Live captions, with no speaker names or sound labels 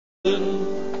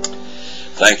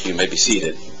Thank you. You may be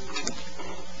seated.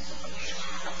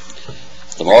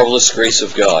 The marvelous grace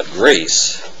of God,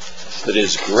 grace that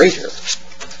is greater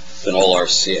than all our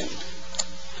sin.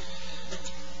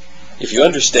 If you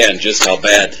understand just how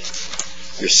bad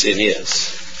your sin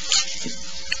is,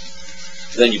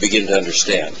 then you begin to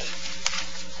understand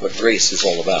what grace is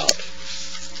all about.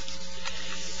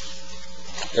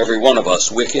 Every one of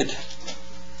us wicked,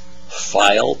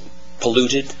 vile,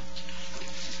 polluted,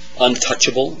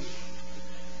 untouchable,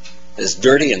 as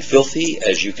dirty and filthy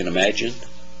as you can imagine.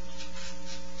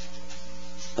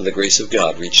 And the grace of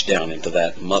God reached down into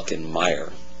that muck and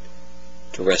mire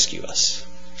to rescue us.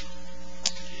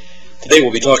 Today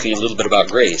we'll be talking a little bit about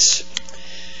grace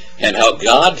and how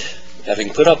God,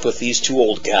 having put up with these two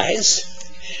old guys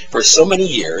for so many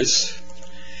years,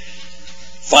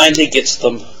 finally gets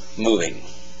them moving.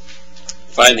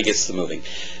 Finally gets them moving.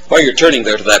 While you're turning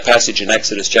there to that passage in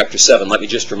Exodus chapter 7, let me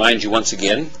just remind you once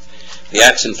again, the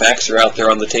Acts and Facts are out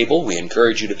there on the table. We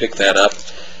encourage you to pick that up.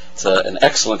 It's an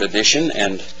excellent edition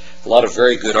and a lot of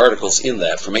very good articles in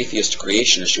that, from atheist to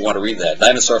creationist. You want to read that.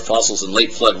 Dinosaur fossils and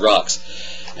late flood rocks,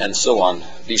 and so on.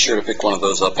 Be sure to pick one of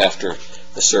those up after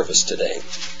the service today.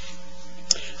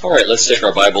 All right, let's take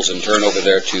our Bibles and turn over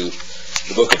there to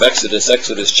the book of Exodus,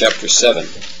 Exodus chapter 7.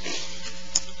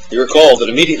 You recall that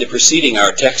immediately preceding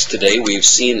our text today, we've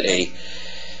seen a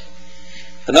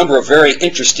number of very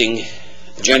interesting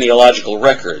genealogical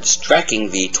records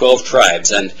tracking the 12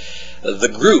 tribes and the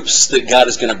groups that God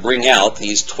is going to bring out,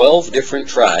 these 12 different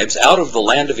tribes, out of the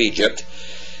land of Egypt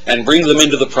and bring them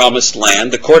into the promised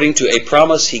land according to a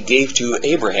promise he gave to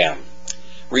Abraham,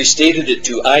 restated it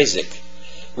to Isaac,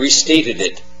 restated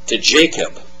it to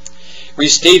Jacob,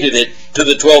 restated it to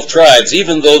the 12 tribes,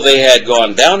 even though they had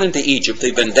gone down into Egypt.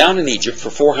 They've been down in Egypt for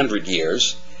 400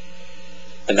 years,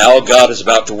 and now God is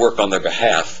about to work on their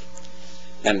behalf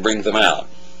and bring them out.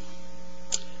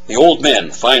 The old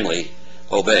men finally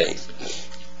obey.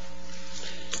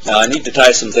 Now I need to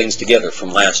tie some things together from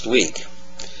last week.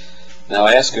 Now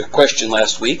I asked a question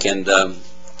last week, and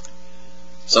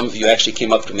some of you actually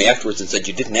came up to me afterwards and said,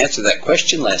 "You didn't answer that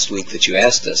question last week that you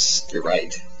asked us." You're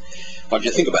right. Why don't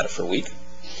you think about it for a week?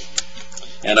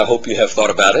 And I hope you have thought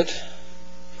about it.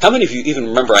 How many of you even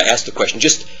remember I asked a question?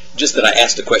 Just that I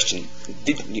asked a question.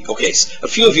 Okay, a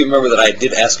few of you remember that I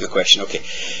did ask a question. Okay.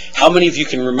 How many of you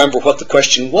can remember what the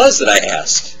question was that I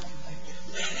asked?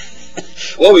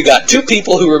 Well, we got 2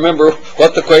 people who remember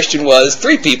what the question was,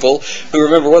 3 people who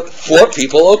remember 4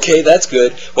 people. Okay, that's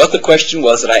good. What the question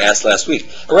was that I asked last week.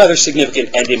 A rather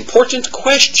significant and important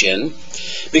question,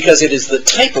 because it is the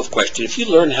type of question. If you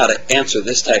learn how to answer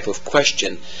this type of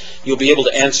question, you'll be able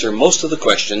to answer most of the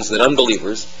questions that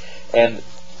unbelievers and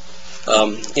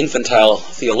infantile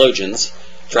theologians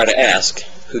try to ask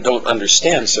who don't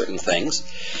understand certain things.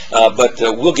 But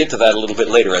we'll get to that a little bit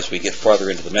later as we get farther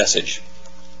into the message.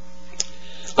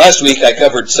 Last week I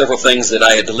covered several things that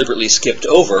I had deliberately skipped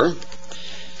over.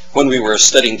 When we were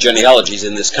studying genealogies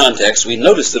in this context, we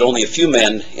noticed that only a few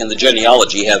men in the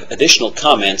genealogy have additional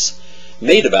comments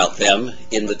made about them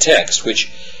in the text,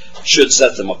 which should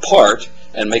set them apart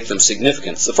and make them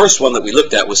significant. The first one that we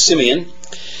looked at was Simeon.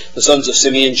 The sons of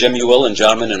Simeon, Jemuel and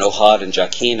Jamin and Ohad and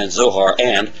Jachin and Zohar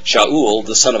and Shaul,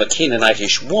 the son of a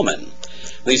Canaanitish woman.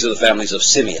 These are the families of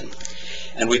Simeon.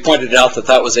 And we pointed out that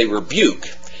that was a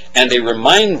rebuke and a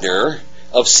reminder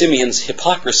of Simeon's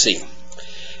hypocrisy.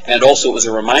 And also it was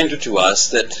a reminder to us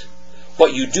that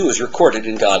what you do is recorded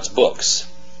in God's books.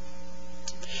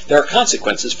 There are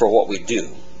consequences for what we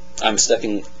do. I'm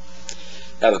stepping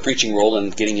out of the preaching role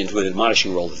and getting into an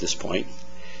admonishing role at this point.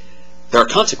 There are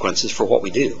consequences for what we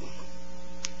do.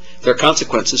 There are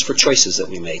consequences for choices that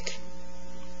we make.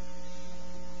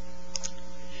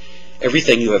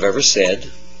 Everything you have ever said,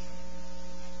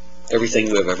 everything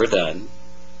you have ever done,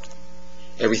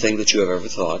 everything that you have ever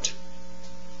thought,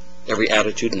 every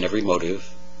attitude and every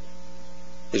motive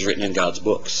is written in God's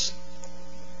books.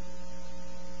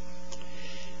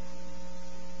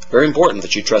 Very important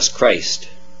that you trust Christ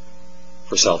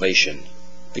for salvation,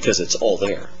 because it's all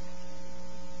there.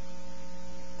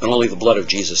 And only the blood of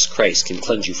Jesus Christ can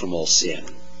cleanse you from all sin.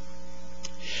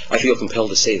 I feel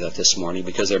compelled to say that this morning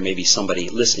because there may be somebody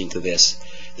listening to this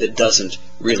that doesn't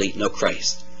really know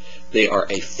Christ. They are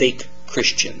a fake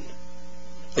Christian.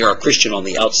 They are a Christian on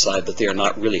the outside, but they are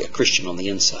not really a Christian on the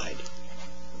inside.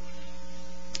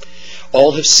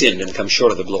 All have sinned and come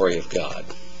short of the glory of God.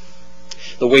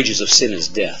 The wages of sin is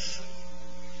death.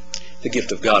 The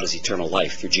gift of God is eternal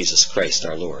life through Jesus Christ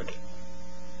our Lord.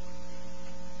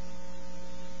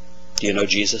 Do you know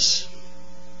Jesus?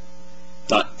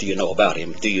 Not do you know about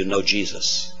him, do you know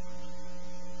Jesus?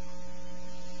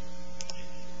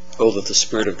 Oh, that the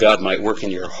Spirit of God might work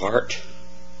in your heart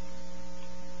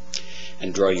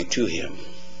and draw you to Him.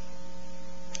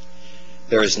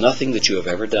 There is nothing that you have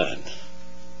ever done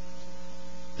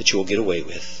that you will get away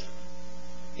with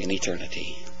in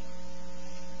eternity.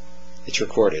 It's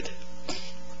recorded.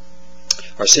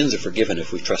 Our sins are forgiven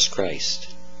if we trust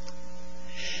Christ.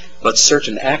 But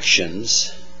certain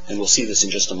actions, and we'll see this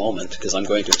in just a moment, because I'm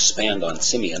going to expand on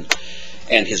Simeon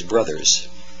and his brothers.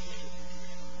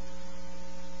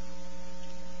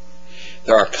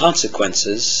 There are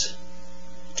consequences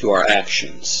to our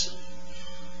actions.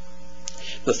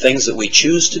 The things that we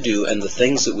choose to do and the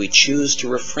things that we choose to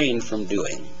refrain from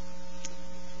doing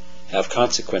have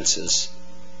consequences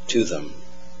to them.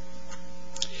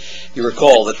 You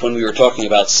recall that when we were talking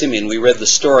about Simeon, we read the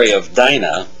story of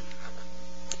Dinah,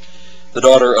 the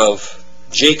daughter of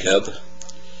Jacob,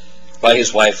 by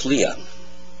his wife Leah.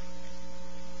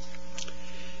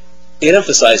 It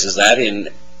emphasizes that in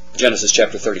Genesis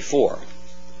chapter 34,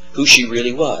 who she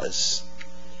really was.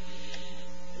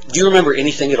 Do you remember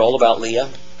anything at all about Leah?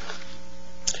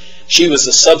 She was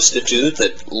the substitute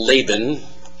that Laban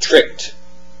tricked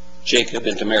Jacob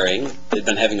into marrying. They'd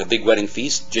been having a big wedding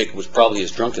feast. Jacob was probably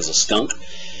as drunk as a skunk.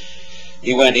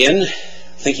 He went in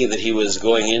thinking that he was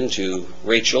going into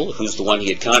Rachel, who's the one he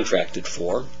had contracted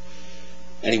for,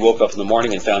 and he woke up in the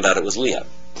morning and found out it was Leah.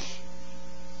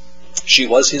 She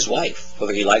was his wife,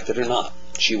 whether he liked it or not.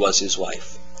 She was his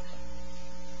wife.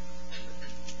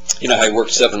 You know how he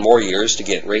worked 7 more years to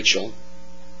get Rachel.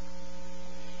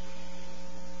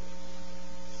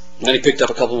 And then he picked up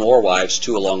a couple more wives,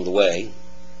 2 along the way,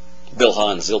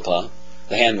 Bilhah and Zilpah,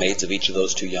 the handmaids of each of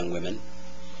those 2 young women.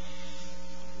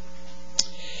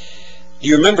 Do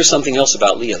you remember something else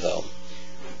about Leah, though?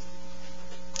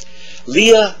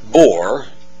 Leah bore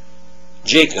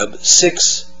Jacob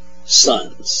 6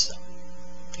 sons.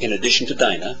 In addition to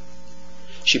Dinah,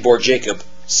 she bore Jacob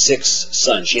 6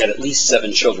 sons. She had at least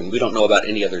 7 children. We don't know about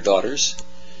any other daughters,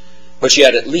 but she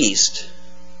had at least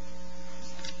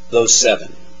those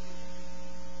 7.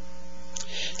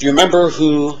 Do you remember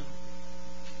who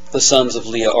the sons of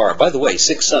Leah are? By the way,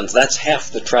 6 sons, that's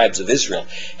half the tribes of Israel.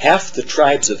 Half the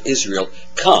tribes of Israel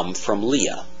come from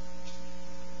Leah.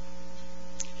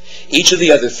 Each of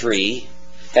the other 3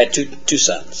 had two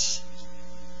sons,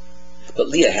 but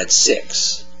Leah had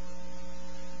 6.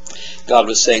 God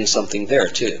was saying something there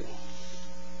too.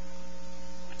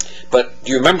 But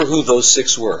do you remember who those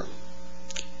 6 were?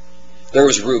 There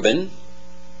was Reuben,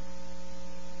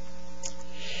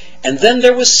 and then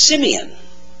there was Simeon,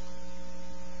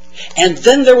 and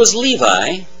then there was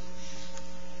Levi,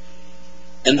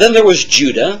 and then there was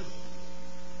Judah,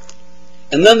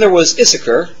 and then there was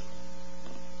Issachar,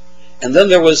 and then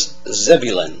there was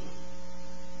Zebulun.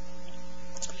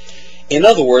 In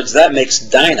other words, that makes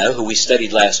Dinah, who we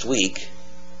studied last week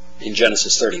in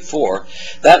Genesis 34,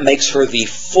 that makes her the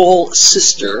full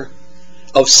sister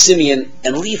of Simeon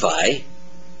and Levi,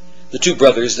 the 2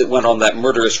 brothers that went on that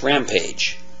murderous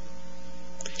rampage.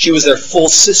 She was their full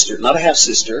sister, not a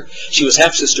half-sister. She was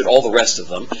half-sister to all the rest of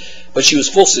them, but she was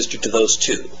full sister to those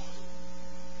 2.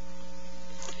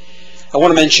 I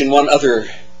want to mention one other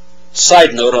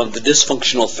side note on the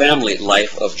dysfunctional family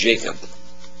life of Jacob.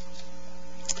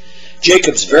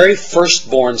 Jacob's very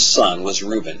firstborn son was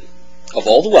Reuben. Of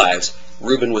all the wives,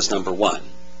 Reuben was number 1.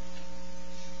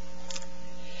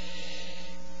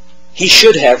 He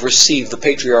should have received the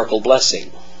patriarchal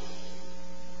blessing.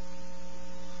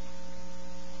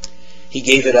 He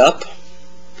gave it up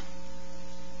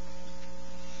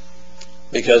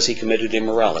because he committed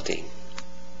immorality.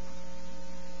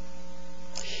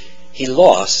 He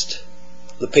lost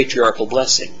the patriarchal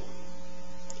blessing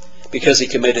because he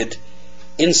committed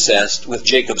incest with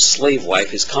Jacob's slave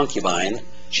wife, his concubine.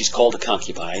 She's called a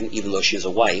concubine, even though she is a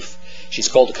wife. She's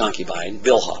called a concubine,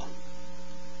 Bilhah.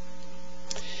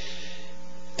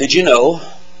 Did you know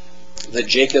that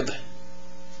Jacob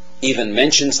even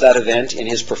mentions that event in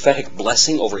his prophetic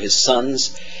blessing over his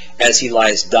sons as he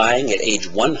lies dying at age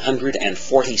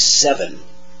 147?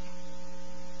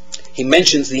 He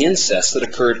mentions the incest that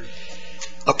occurred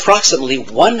approximately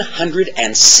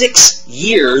 106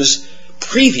 years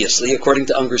previously, according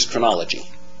to Unger's chronology.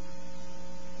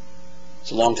 It's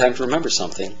a long time to remember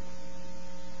something.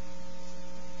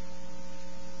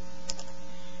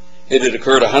 It had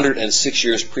occurred 106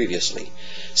 years previously.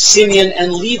 Simeon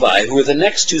and Levi, who were the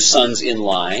next 2 sons in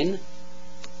line,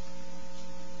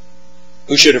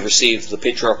 who should have received the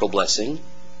patriarchal blessing,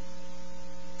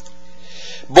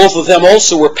 both of them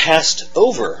also were passed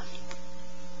over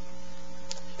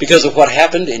because of what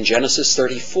happened in Genesis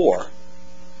 34,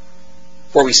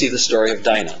 where we see the story of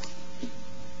Dinah.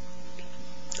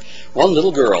 One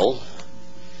little girl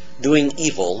doing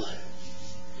evil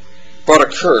brought a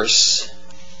curse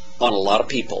on a lot of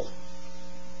people.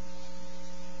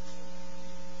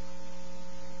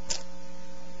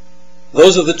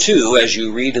 Those are the two, as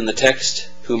you read in the text,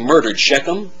 who murdered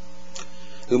Shechem,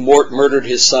 who murdered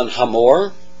his son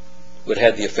Hamor, who had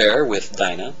had the affair with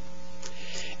Dinah,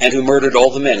 and who murdered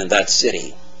all the men in that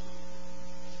city.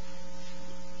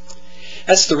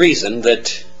 That's the reason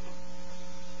that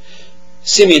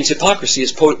Simeon's hypocrisy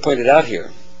is pointed out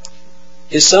here.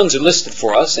 His sons are listed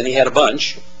for us, and he had a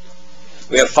bunch.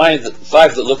 We have five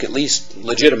that look at least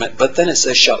legitimate, but then it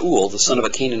says Shaul, the son of a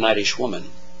Canaanitish woman.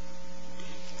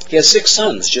 He has 6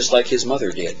 sons, just like his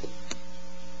mother did.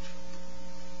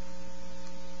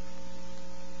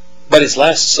 But his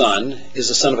last son is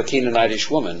the son of a Canaanitish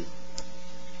woman.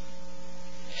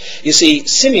 You see,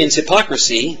 Simeon's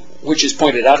hypocrisy, which is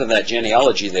pointed out in that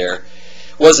genealogy there,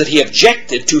 was that he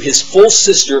objected to his full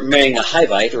sister marrying a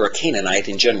Hivite, or a Canaanite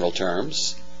in general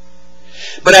terms.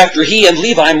 But after he and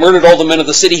Levi murdered all the men of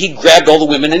the city, he grabbed all the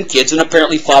women and kids and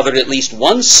apparently fathered at least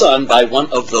one son by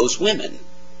one of those women.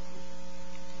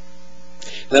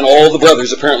 Then all the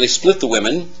brothers apparently split the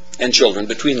women and children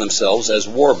between themselves as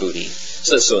war booty. It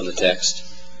says so in the text.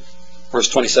 Verse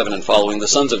 27 and following, the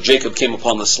sons of Jacob came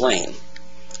upon the slain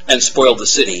and spoiled the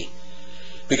city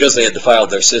because they had defiled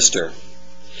their sister.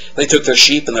 They took their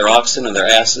sheep and their oxen and their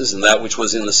asses and that which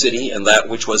was in the city and that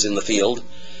which was in the field,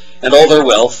 and all their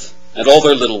wealth and all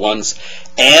their little ones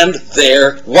and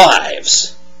their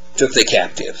wives took they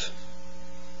captive,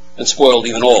 and spoiled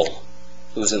even all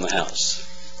who was in the house.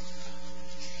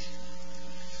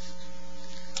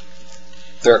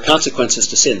 There are consequences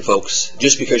to sin, folks.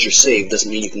 Just because you're saved doesn't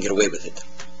mean you can get away with it.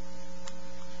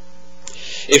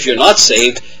 If you're not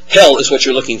saved, hell is what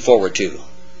you're looking forward to.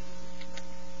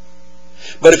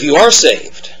 But if you are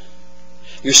saved,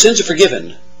 your sins are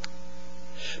forgiven,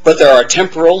 but there are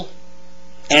temporal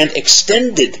and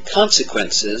extended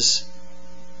consequences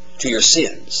to your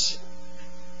sins.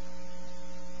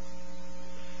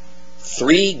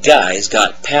 3 guys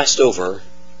got passed over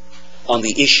on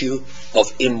the issue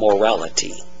of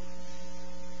immorality.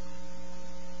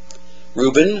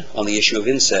 Reuben on the issue of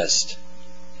incest.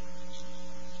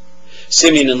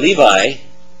 Simeon and Levi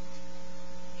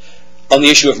on the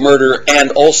issue of murder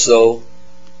and also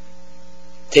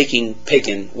taking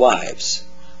pagan wives.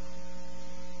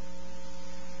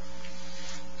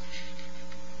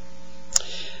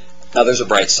 Now there's a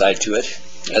bright side to it,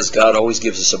 as God always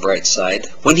gives us a bright side.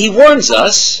 When He warns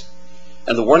us,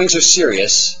 and the warnings are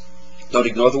serious, don't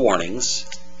ignore the warnings.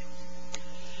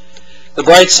 The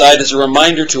bright side is a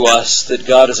reminder to us that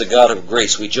God is a God of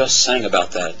grace. We just sang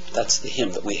about that. That's the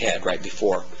hymn that we had right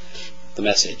before the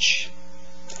message.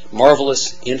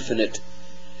 Marvelous, infinite,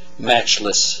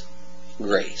 matchless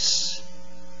grace.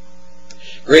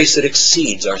 Grace that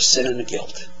exceeds our sin and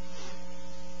guilt.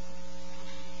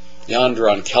 Yonder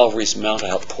on Calvary's Mount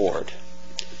outpoured,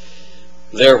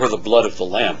 there where the blood of the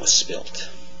Lamb was spilt.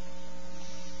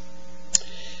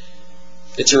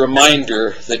 It's a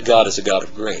reminder that God is a God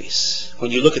of grace.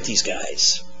 When you look at these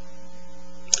guys,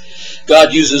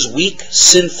 God uses weak,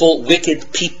 sinful,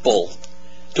 wicked people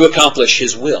to accomplish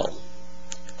His will.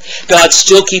 God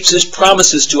still keeps His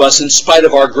promises to us in spite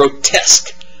of our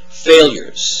grotesque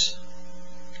failures.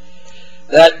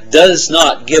 That does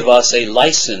not give us a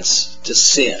license to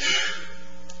sin.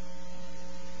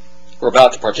 We're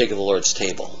about to partake of the Lord's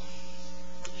table.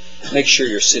 Make sure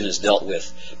your sin is dealt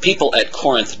with. People at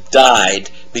Corinth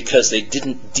died because they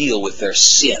didn't deal with their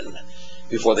sin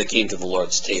before they came to the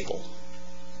Lord's table.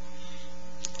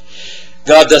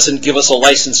 God doesn't give us a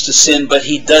license to sin, but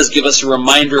He does give us a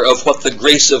reminder of what the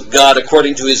grace of God,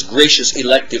 according to His gracious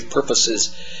elective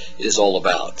purposes, is all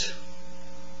about.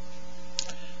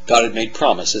 God had made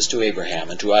promises to Abraham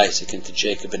and to Isaac and to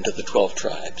Jacob and to the 12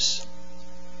 tribes.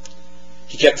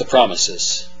 He kept the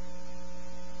promises.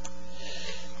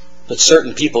 But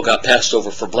certain people got passed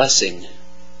over for blessing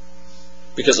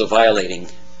because of violating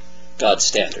God's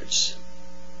standards.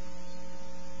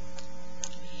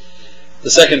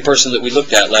 The second person that we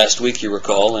looked at last week, you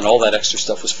recall, and all that extra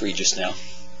stuff was free just now.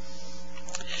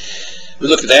 We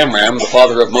looked at Amram, the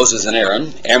father of Moses and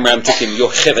Aaron. Amram took him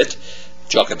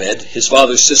Jochebed, his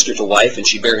father's sister, to wife, and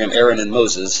she bare him Aaron and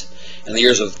Moses. And the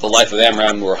years of the life of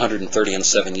Amram were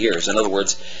 137 years. In other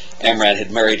words, Amram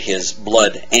had married his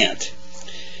blood aunt,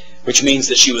 which means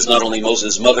that she was not only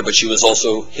Moses' mother, but she was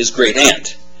also his great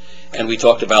aunt. And we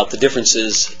talked about the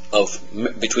differences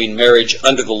between marriage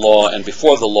under the law and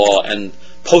before the law and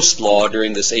post-law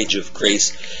during this age of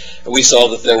grace. We saw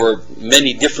that there were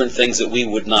many different things that we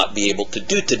would not be able to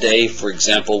do today. For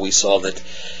example, we saw that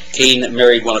Cain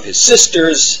married one of his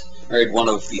sisters, married one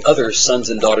of the other sons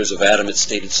and daughters of Adam. It's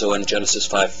stated so in Genesis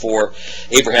 5:4.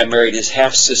 Abraham married his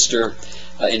half-sister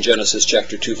in Genesis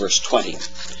chapter 2, verse 20.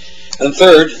 And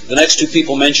third, the next two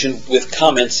people mentioned with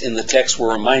comments in the text were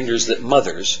reminders that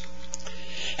mothers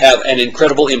have an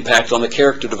incredible impact on the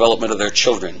character development of their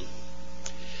children.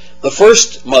 The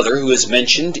first mother who is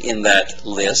mentioned in that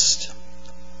list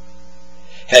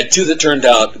had two that turned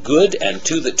out good and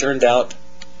two that turned out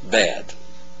bad.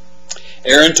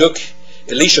 Aaron took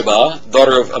Elisheba,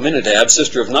 daughter of Amminadab,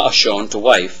 sister of Naashon, to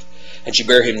wife, and she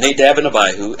bare him Nadab and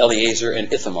Abihu, Eleazar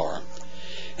and Ithamar.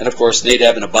 And of course,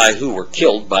 Nadab and Abihu were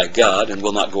killed by God, and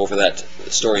we'll not go over that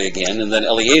story again. And then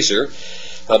Eleazar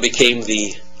became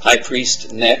the high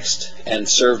priest next, and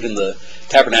served in the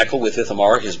tabernacle with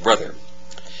Ithamar, his brother.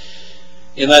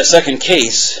 In that second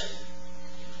case,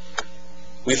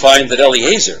 we find that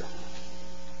Eleazar,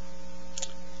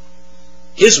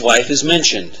 his wife is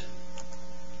mentioned.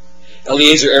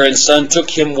 Eleazar, Aaron's son, took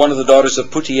him one of the daughters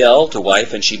of Putiel to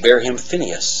wife, and she bare him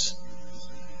Phinehas.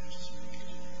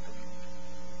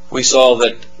 We saw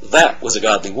that that was a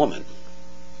godly woman.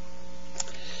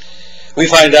 We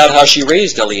find out how she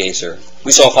raised Eleazar.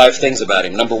 We saw 5 things about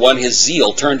him. Number 1, his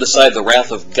zeal turned aside the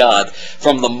wrath of God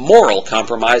from the moral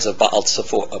compromise of Baal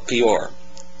Peor.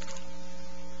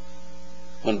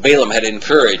 When Balaam had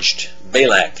encouraged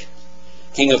Balak,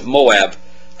 king of Moab,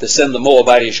 to send the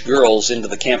Moabitish girls into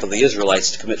the camp of the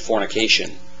Israelites to commit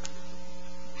fornication.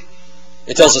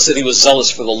 It tells us that he was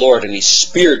zealous for the Lord, and he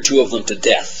speared 2 of them to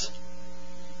death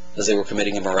as they were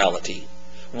committing immorality.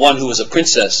 One who was a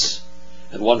princess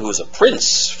and one who was a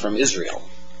prince from Israel.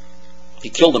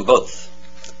 He killed them both.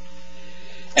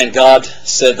 And God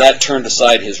said that turned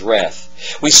aside his wrath.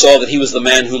 We saw that he was the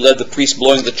man who led the priests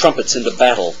blowing the trumpets into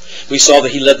battle. We saw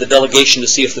that he led the delegation to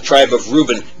see if the tribe of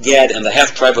Reuben, Gad, and the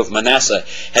half-tribe of Manasseh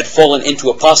had fallen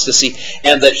into apostasy,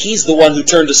 and that he's the one who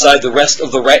turned aside the wrath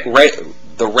of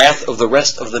the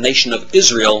rest of the nation of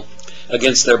Israel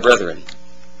against their brethren.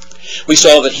 We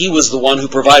saw that he was the one who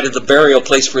provided the burial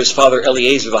place for his father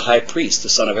Eleazar, the high priest, the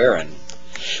son of Aaron.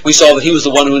 We saw that he was the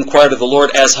one who inquired of the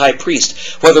Lord as high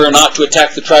priest whether or not to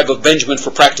attack the tribe of Benjamin for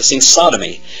practicing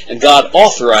sodomy, and God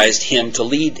authorized him to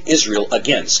lead Israel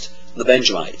against the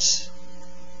Benjamites.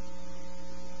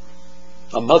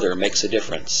 A mother makes a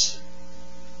difference.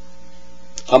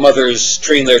 How mothers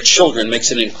train their children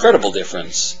makes an incredible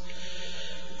difference.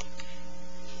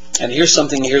 And here's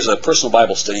a personal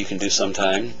Bible study you can do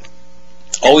sometime.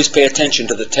 Always pay attention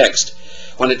to the text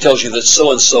when it tells you that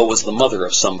so-and-so was the mother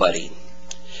of somebody.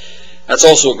 That's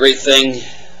also a great thing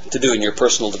to do in your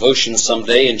personal devotions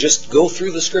someday, and just go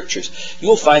through the scriptures. You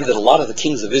will find that a lot of the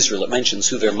kings of Israel, it mentions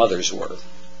who their mothers were.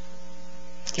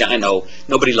 Yeah, I know,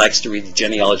 nobody likes to read the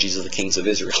genealogies of the kings of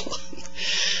Israel.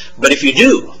 But if you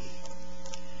do,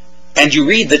 and you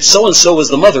read that so-and-so was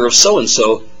the mother of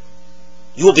so-and-so,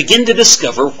 you will begin to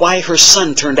discover why her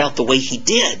son turned out the way he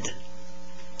did.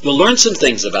 You'll learn some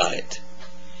things about it.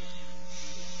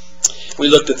 We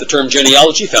looked at the term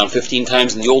genealogy, found 15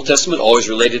 times in the Old Testament, always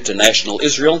related to national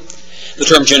Israel. The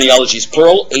term genealogy is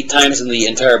plural, 8 times in the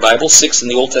entire Bible, 6 in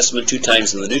the Old Testament, 2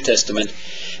 times in the New Testament.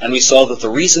 And we saw that the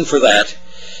reason for that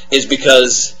is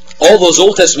because all those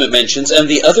Old Testament mentions and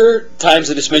the other times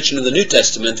that it's mentioned in the New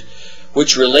Testament,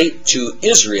 which relate to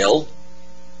Israel,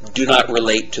 do not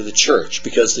relate to the church,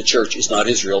 because the church is not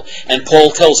Israel. And Paul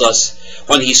tells us,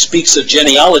 when he speaks of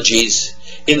genealogies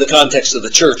in the context of the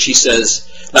church, he says,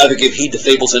 neither give heed to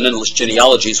fables and endless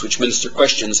genealogies, which minister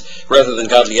questions rather than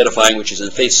godly edifying, which is in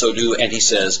faith so do. And he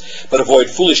says, but avoid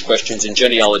foolish questions and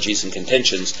genealogies and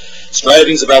contentions,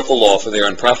 strivings about the law, for they are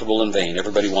unprofitable and vain.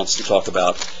 Everybody wants to talk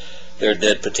about their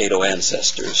dead potato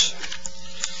ancestors.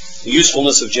 The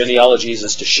usefulness of genealogies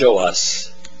is to show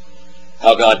us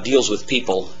how God deals with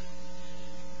people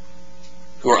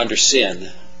who are under sin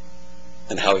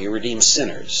and how he redeems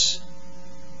sinners.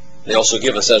 They also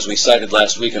give us, as we cited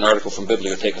last week, an article from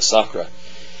Bibliotheca Sacra,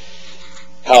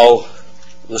 how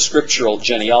the scriptural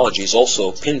genealogies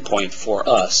also pinpoint for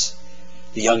us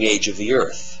the young age of the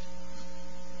earth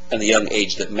and the young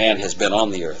age that man has been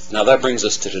on the earth. Now that brings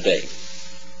us to today.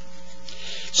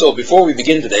 So before we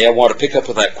begin today, I want to pick up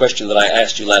with that question that I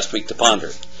asked you last week to ponder.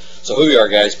 So here we are,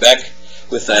 guys, back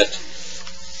with that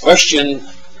question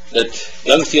that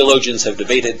young theologians have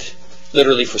debated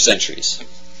literally for centuries.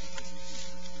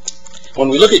 When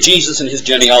we look at Jesus and his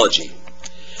genealogy,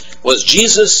 was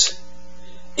Jesus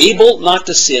able not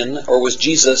to sin, or was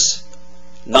Jesus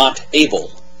not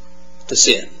able to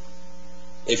sin?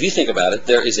 If you think about it,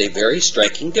 there is a very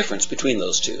striking difference between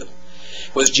those two.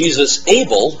 Was Jesus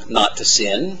able not to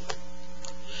sin,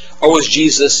 or was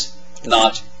Jesus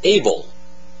not able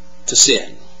to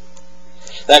sin?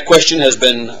 That question has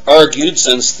been argued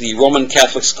since the Roman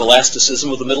Catholic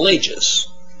scholasticism of the Middle Ages.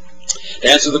 To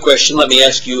answer the question, let me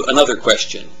ask you another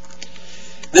question.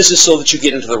 This is so that you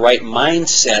get into the right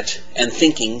mindset and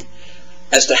thinking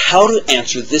as to how to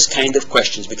answer this kind of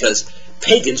questions, because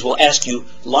pagans will ask you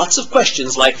lots of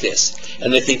questions like this,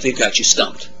 and they think they've got you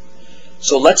stumped.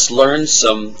 So let's learn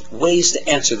some ways to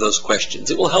answer those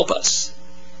questions. It will help us.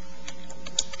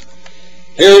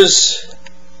 Here's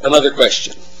another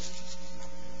question.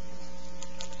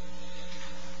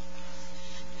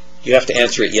 You have to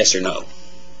answer it yes or no.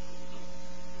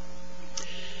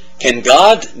 Can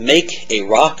God make a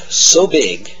rock so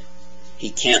big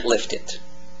he can't lift it?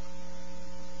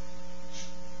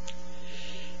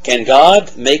 Can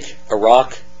God make a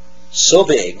rock so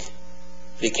big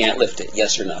that he can't lift it?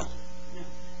 Yes or no?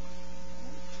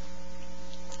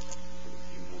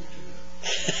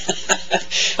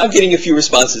 I'm getting a few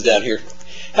responses down here.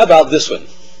 How about this one?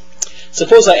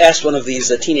 Suppose I asked one of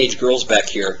these teenage girls back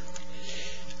here,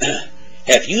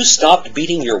 have you stopped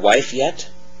beating your wife yet?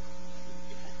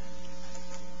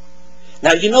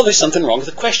 Now, you know there's something wrong with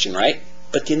the question, right?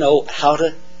 But you know how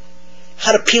to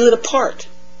peel it apart.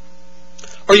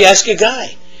 Or you ask a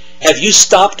guy, have you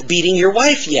stopped beating your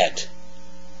wife yet?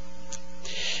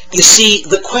 You see,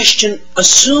 the question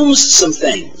assumes some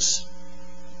things.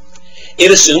 It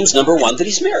assumes, number one, that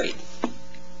he's married.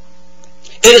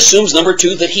 It assumes, number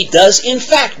two, that he does, in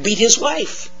fact, beat his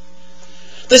wife.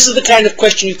 This is the kind of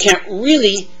question you can't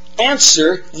really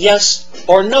answer yes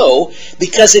or no,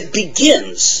 because it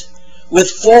begins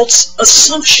with false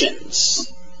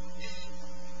assumptions.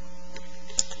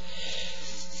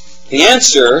 The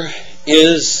answer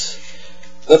is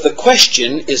that the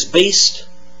question is based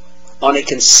on a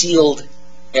concealed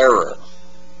error,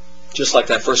 just like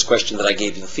that first question that I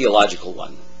gave you, the theological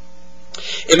one.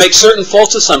 It makes certain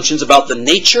false assumptions about the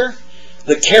nature,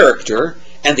 the character,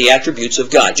 and the attributes of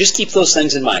God. Just keep those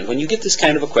things in mind. When you get this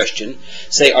kind of a question,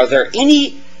 say, are there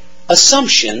any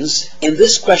assumptions in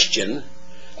this question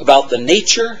about the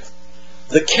nature,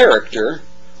 the character,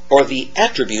 or the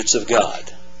attributes of God?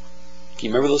 Do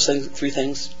you remember those things, three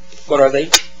things? What are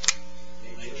they?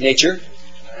 Nature?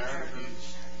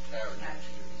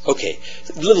 Okay,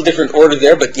 a little different order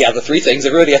there, but yeah, the three things.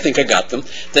 Everybody, I think I got them.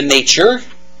 The nature,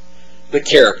 the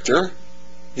character,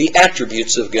 the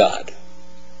attributes of God.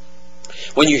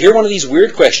 When you hear one of these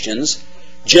weird questions,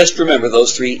 just remember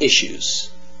those three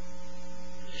issues.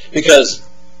 Because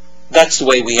that's the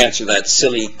way we answer that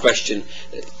silly question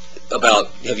about,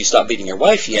 have you stopped beating your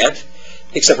wife yet?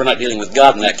 Except we're not dealing with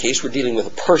God in that case, we're dealing with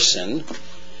a person.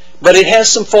 But it has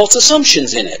some false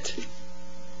assumptions in it.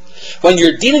 When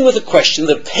you're dealing with a question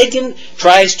the pagan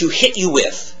tries to hit you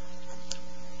with,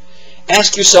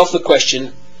 ask yourself the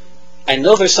question, I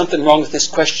know there's something wrong with this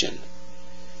question.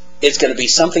 It's going to be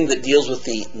something that deals with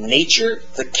the nature,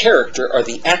 the character, or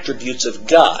the attributes of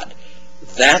God.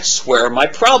 That's where my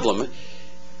problem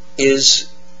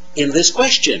is in this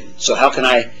question. So how can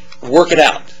I work it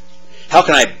out? How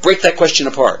can I break that question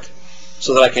apart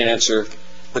so that I can answer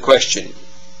the question?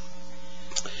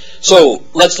 So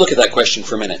let's look at that question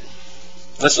for a minute.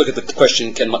 Let's look at the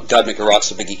question, can God make a rock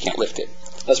so big he can't lift it?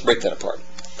 Let's break that apart.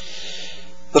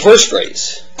 The first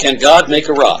phrase, can God make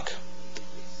a rock?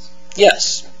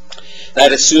 Yes.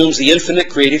 That assumes the infinite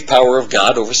creative power of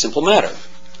God over simple matter.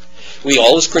 We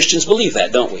all as Christians believe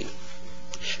that, don't we?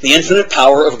 The infinite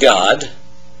power of God,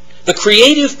 the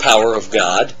creative power of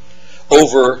God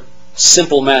over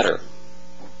simple matter.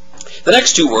 The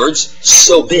next two words,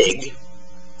 so big,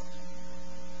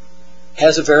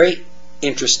 has a very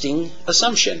interesting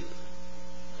assumption.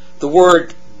 The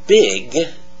word big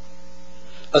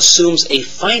assumes a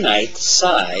finite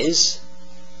size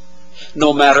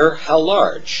no matter how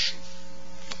large.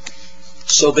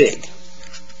 So big.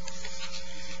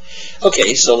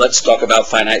 Okay, so let's talk about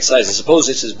finite size. Suppose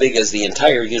it's as big as the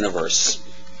entire universe.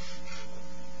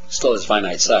 Still has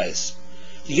finite size.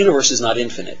 The universe is not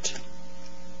infinite.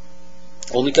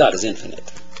 Only God is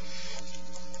infinite.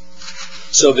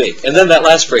 So big. And then that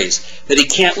last phrase, that he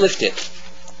can't lift it.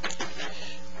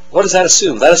 What does that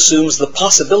assume? That assumes the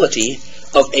possibility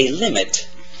of a limit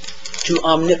to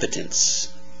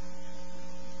omnipotence.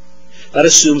 That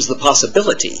assumes the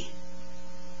possibility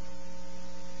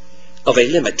of a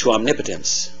limit to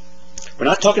omnipotence. We're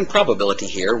not talking probability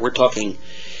here. We're talking,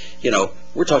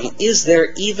 is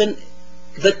there even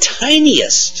the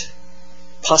tiniest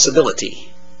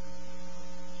possibility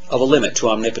of a limit to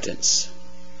omnipotence?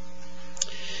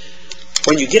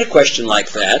 When you get a question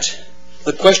like that,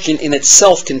 the question in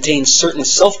itself contains certain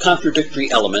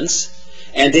self-contradictory elements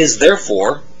and is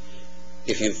therefore,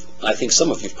 if you've I think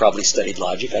some of you have probably studied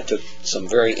logic. I took some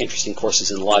very interesting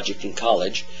courses in logic in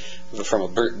college from a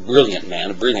brilliant man,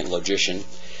 a brilliant logician.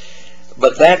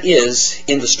 But that is,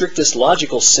 in the strictest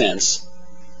logical sense,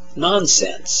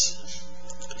 nonsense.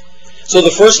 So the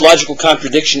first logical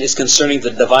contradiction is concerning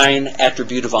the divine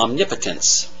attribute of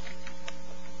omnipotence.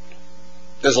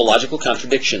 There's a logical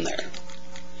contradiction there.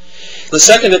 The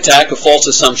second attack of false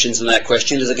assumptions in that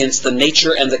question is against the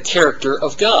nature and the character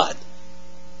of God.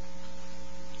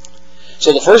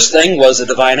 So the first thing was a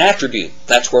divine attribute.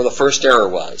 That's where the first error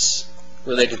was,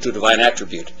 related to a divine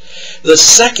attribute. The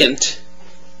second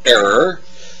error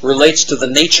relates to the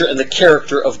nature and the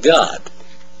character of God,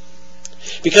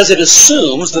 because it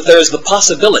assumes that there is the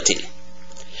possibility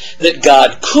that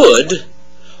God could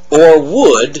or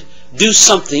would do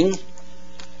something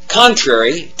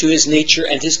contrary to his nature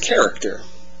and his character.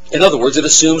 In other words, it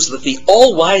assumes that the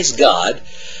all-wise God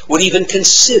would even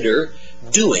consider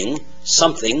doing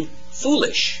something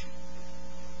foolish.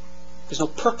 There's no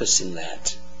purpose in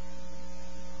that.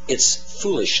 It's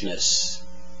foolishness.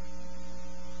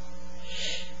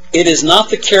 It is not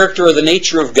the character or the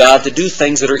nature of God to do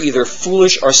things that are either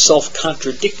foolish or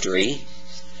self-contradictory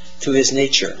to his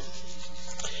nature.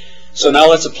 So now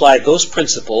let's apply those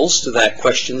principles to that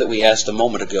question that we asked a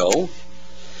moment ago.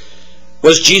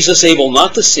 Was Jesus able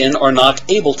not to sin or not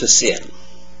able to sin?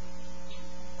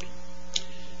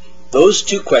 Those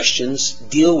two questions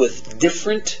deal with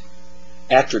different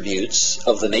attributes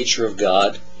of the nature of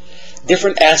God,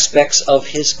 different aspects of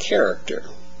his character.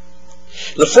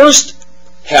 The first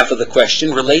half of the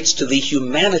question relates to the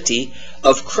humanity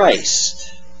of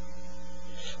Christ.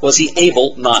 Was he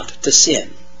able not to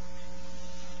sin?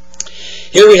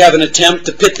 Here we have an attempt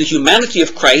to pit the humanity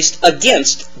of Christ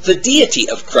against the deity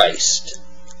of Christ.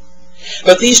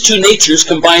 But these two natures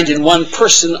combined in one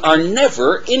person are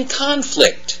never in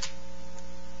conflict.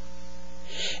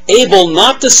 Able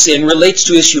not to sin relates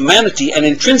to his humanity and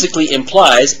intrinsically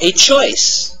implies a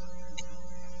choice.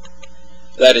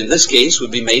 That in this case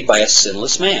would be made by a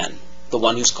sinless man, the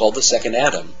one who's called the second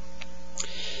Adam.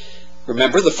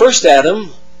 Remember, the first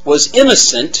Adam was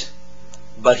innocent,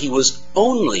 but he was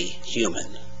only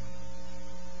human.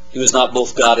 He was not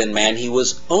both God and man, he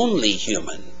was only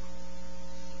human.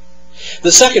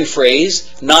 The second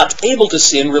phrase, not able to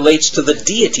sin, relates to the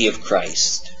deity of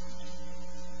Christ.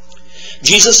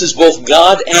 Jesus is both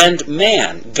God and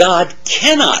man. God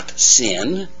cannot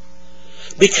sin,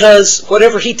 because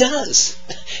whatever he does,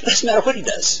 it doesn't matter what he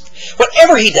does,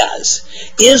 whatever he does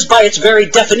is by its very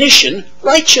definition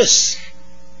righteous.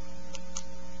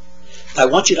 I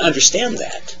want you to understand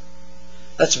that.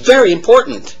 That's very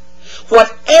important.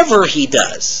 Whatever he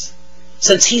does,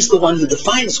 since he's the one who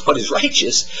defines what is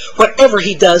righteous, whatever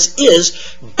he does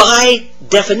is by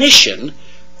definition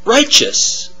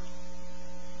righteous.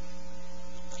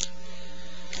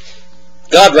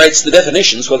 God writes the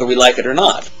definitions whether we like it or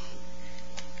not.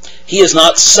 He is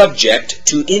not subject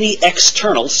to any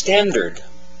external standard.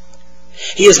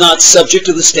 He is not subject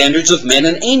to the standards of men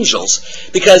and angels,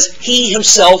 because he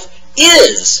himself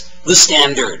is the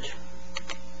standard.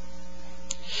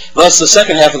 Thus, the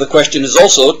second half of the question is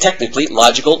also technically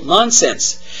logical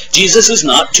nonsense. Jesus is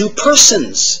not two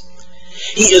persons.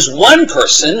 He is one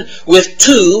person with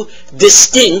two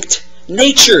distinct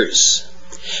natures.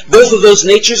 Both of those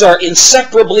natures are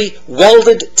inseparably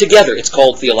welded together. It's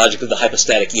called theologically the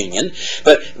hypostatic union,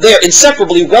 but they're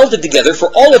inseparably welded together for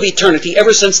all of eternity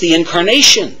ever since the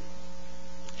incarnation.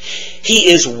 He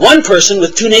is one person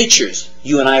with two natures.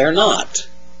 You and I are not.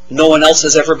 No one else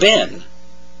has ever been.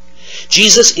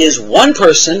 Jesus is one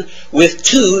person with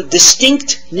two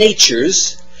distinct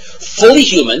natures, fully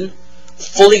human,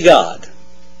 fully God.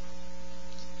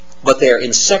 But they are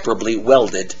inseparably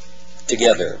welded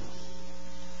together.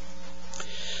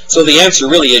 So the answer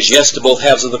really is yes to both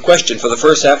halves of the question. For the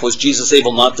first half, was Jesus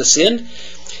able not to sin?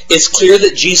 It's clear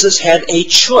that Jesus had a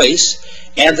choice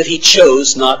and that he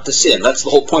chose not to sin. That's the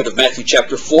whole point of Matthew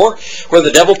chapter 4, where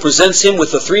the devil presents him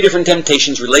with the three different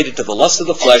temptations related to the lust of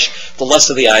the flesh, the lust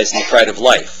of the eyes, and the pride of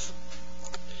life.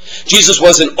 Jesus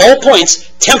was in all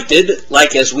points tempted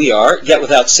like as we are, yet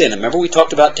without sin. Remember, we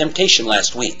talked about temptation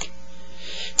last week.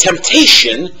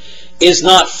 Temptation is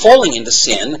not falling into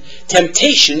sin.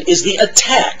 Temptation is the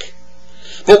attack.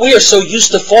 But we are so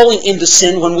used to falling into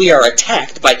sin when we are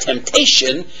attacked by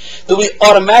temptation that we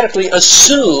automatically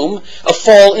assume a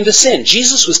fall into sin.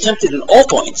 Jesus was tempted in all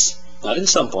points, not in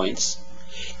some points.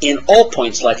 In all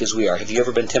points like as we are. Have you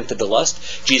ever been tempted to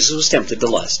lust? Jesus was tempted to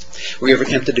lust. Were you ever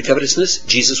tempted to covetousness?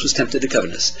 Jesus was tempted to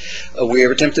covetousness. Were you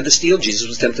ever tempted to steal? Jesus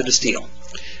was tempted to steal.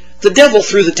 The devil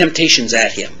threw the temptations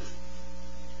at him.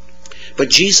 But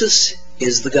Jesus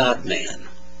is the God-man.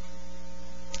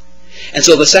 And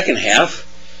so the second half,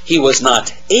 he was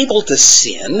not able to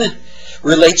sin,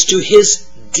 relates to his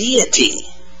deity.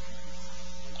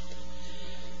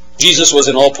 Jesus was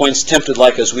in all points tempted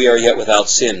like as we are, yet without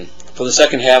sin. For the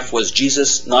second half, was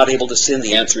Jesus not able to sin?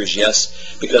 The answer is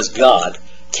yes, because God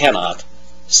cannot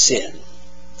sin.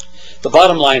 The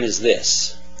bottom line is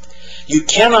this: you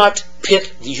cannot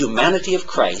pit the humanity of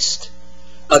Christ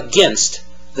against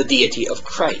the deity of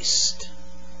Christ.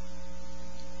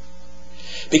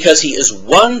 Because he is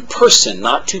one person,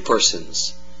 not two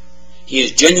persons. He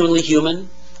is genuinely human.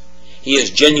 He is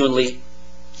genuinely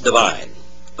divine.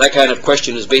 That kind of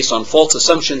question is based on false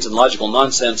assumptions and logical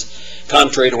nonsense,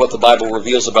 contrary to what the Bible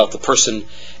reveals about the person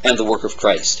and the work of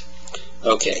Christ.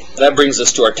 Okay, that brings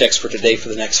us to our text for today for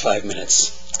the next 5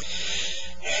 minutes.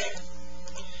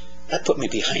 That put me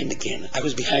behind again. I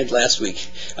was behind last week.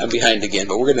 I'm behind again,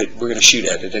 but we're gonna shoot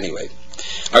at it anyway.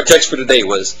 Our text for today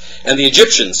was, and the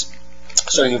Egyptians,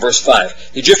 starting in verse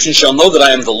 5, the Egyptians shall know that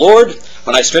I am the Lord,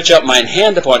 when I stretch out mine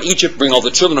hand upon Egypt, bring all the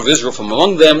children of Israel from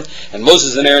among them. And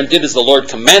Moses and Aaron did as the Lord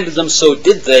commanded them, so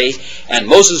did they. And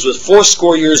Moses was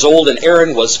 80 years old, and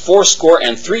Aaron was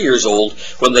 83 years old,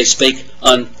 when they spake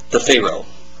unto Pharaoh.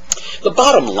 The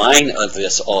bottom line of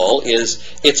this all is,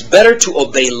 it's better to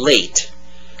obey late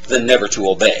than never to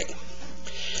obey.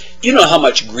 Do you know how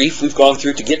much grief we've gone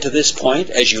through to get to this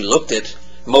point, as you looked at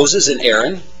Moses and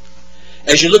Aaron?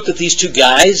 As you looked at these two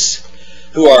guys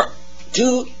who are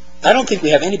I don't think we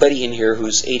have anybody in here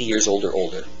who's 80 years old or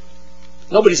older.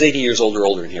 Nobody's 80 years old or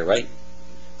older in here, right?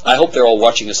 I hope they're all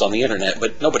watching us on the internet,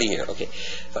 but nobody here. Okay.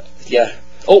 Yeah.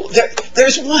 Oh,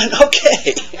 there's one.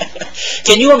 Okay.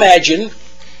 Can you imagine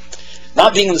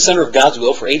not being in the center of God's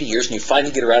will for 80 years and you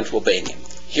finally get around to obeying him?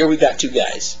 Here we've got two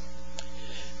guys.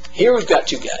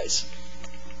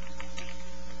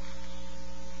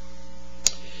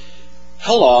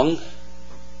 How long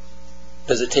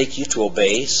does it take you to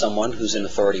obey someone who's in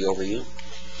authority over you?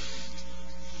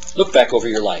 Look back over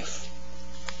your life.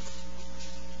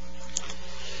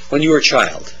 When you were a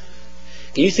child,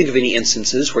 can you think of any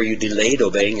instances where you delayed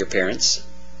obeying your parents?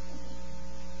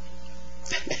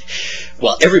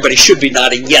 Well, everybody should be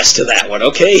nodding yes to that one,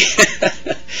 okay?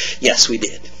 Yes, we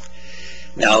did.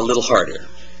 Now a little harder.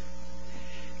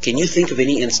 Can you think of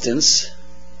any instance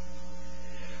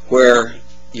where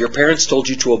your parents told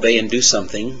you to obey and do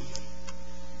something,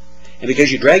 and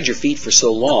because you dragged your feet for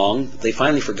so long, they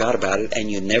finally forgot about it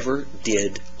and you never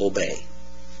did obey?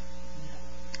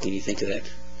 Can you think of that?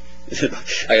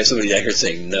 I have somebody out here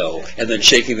saying no, and then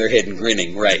shaking their head and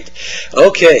grinning, right.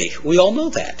 Okay, we all know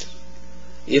that.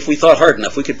 If we thought hard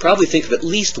enough, we could probably think of at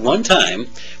least one time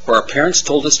where our parents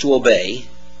told us to obey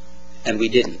and we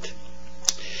didn't.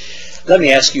 Let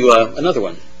me ask you another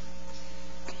one.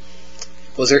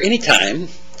 Was there any time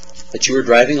that you were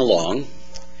driving along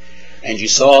and you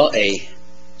saw a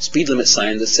speed limit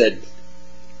sign that said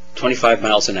 25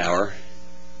 miles an hour,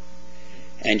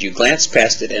 and you glanced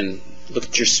past it and looked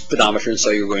at your speedometer and saw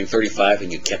you were going 35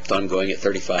 and you kept on going at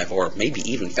 35, or maybe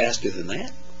even faster than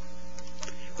that?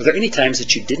 Were there any times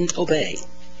that you didn't obey?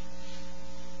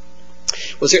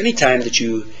 Was there any time that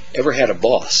you ever had a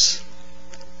boss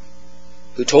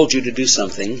who told you to do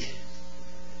something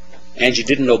and you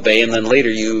didn't obey, and then later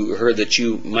you heard that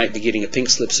you might be getting a pink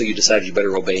slip, so you decided you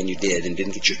better obey, and you did, and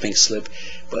didn't get your pink slip?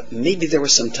 But maybe there were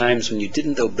some times when you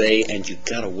didn't obey and you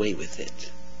got away with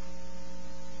it.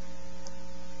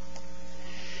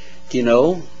 Do you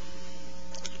know,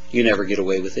 you never get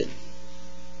away with it.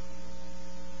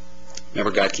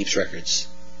 Remember, God keeps records.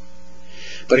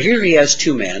 But here he has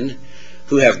two men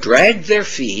who have dragged their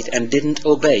feet and didn't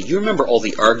obey. You remember all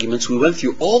the arguments. We went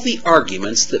through all the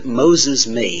arguments that Moses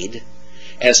made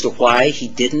as to why he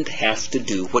didn't have to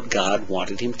do what God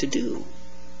wanted him to do.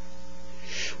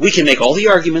 We can make all the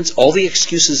arguments, all the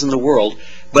excuses in the world,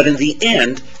 but in the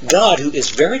end, God, who is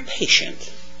very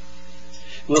patient,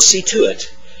 will see to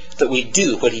it that we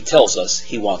do what he tells us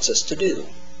he wants us to do.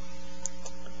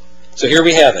 So here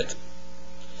we have it.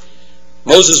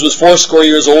 Moses was 80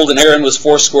 years old, and Aaron was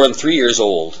 83 years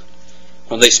old,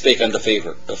 when they spake unto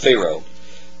Pharaoh.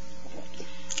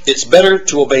 It's better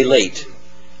to obey late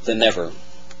than never.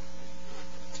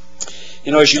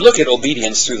 You know, as you look at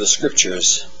obedience through the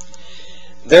Scriptures,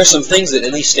 there are some things that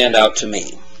at least stand out to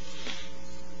me.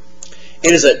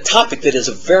 It is a topic that is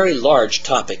a very large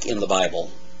topic in the Bible.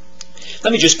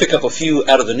 Let me just pick up a few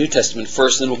out of the New Testament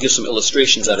first, and then we'll give some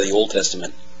illustrations out of the Old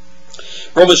Testament.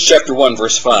 Romans chapter 1,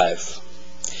 verse 5.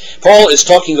 Paul is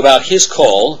talking about his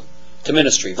call to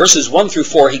ministry. Verses 1 through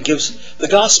 4, he gives the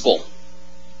gospel.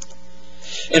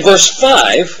 In verse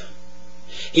 5,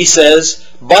 he says,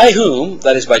 by whom,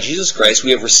 that is by Jesus Christ,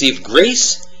 we have received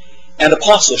grace and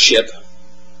apostleship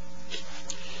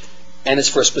and it's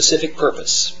for a specific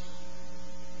purpose.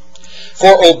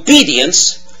 For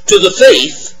obedience to the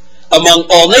faith among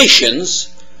all nations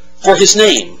for his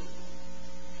name.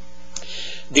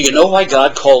 Do you know why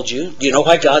God called you? Do you know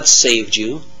why God saved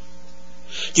you?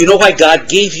 Do you know why God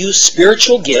gave you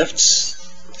spiritual gifts?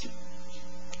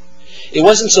 It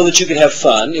wasn't so that you could have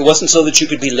fun. It wasn't so that you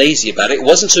could be lazy about it. It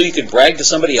wasn't so you could brag to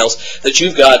somebody else that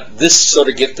you've got this sort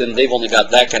of gift and they've only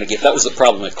got that kind of gift. That was the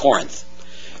problem at Corinth.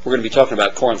 We're going to be talking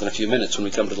about Corinth in a few minutes when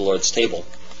we come to the Lord's table.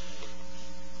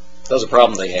 That was a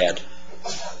problem they had.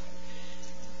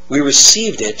 We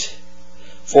received it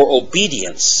for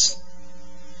obedience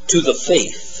to the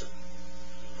faith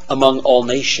among all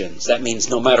nations. That means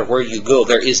no matter where you go,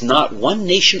 there is not one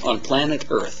nation on planet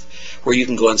Earth where you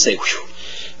can go and say, whew,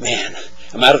 man,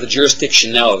 I'm out of the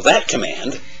jurisdiction now of that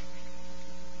command.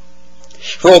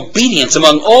 For obedience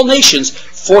among all nations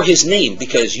for his name,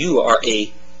 because you are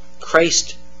a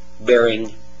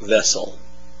Christ-bearing vessel.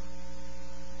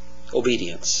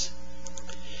 Obedience.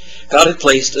 God had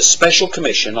placed a special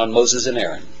commission on Moses and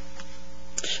Aaron.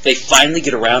 They finally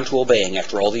get around to obeying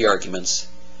after all the arguments,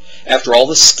 after all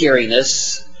the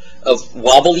scariness of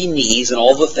wobbly knees and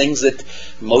all the things that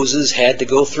Moses had to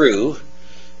go through,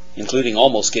 including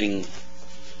almost getting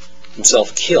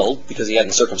himself killed because he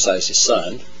hadn't circumcised his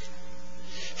son.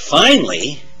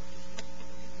 Finally,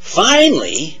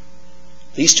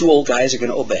 these two old guys are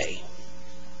going to obey.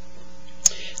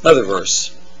 Another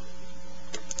verse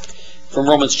from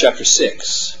Romans chapter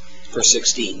 6, verse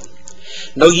 16.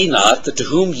 Know ye not that to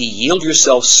whom ye yield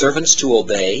yourselves servants to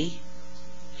obey,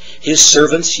 his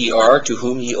servants ye are to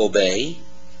whom ye obey,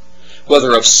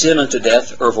 whether of sin unto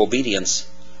death or of obedience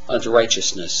unto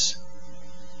righteousness.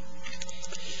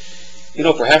 You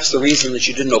know, perhaps the reason that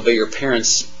you didn't obey your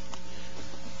parents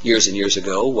years and years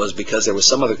ago was because there was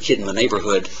some other kid in the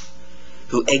neighborhood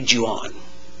who egged you on.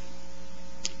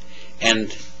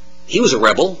 And he was a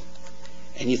rebel,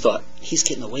 and you thought, he's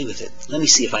getting away with it. Let me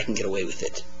see if I can get away with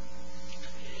it.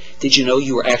 Did you know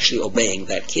you were actually obeying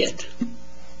that kid?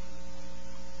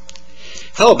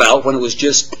 How about when it was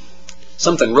just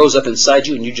something rose up inside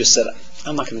you and you just said,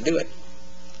 I'm not going to do it?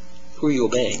 Who are you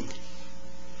obeying?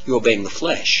 You're obeying the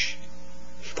flesh.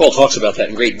 Paul talks about that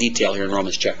in great detail here in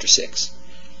Romans chapter 6.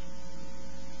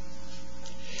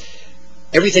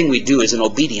 Everything we do is in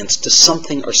obedience to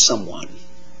something or someone.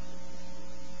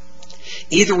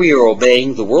 Either we are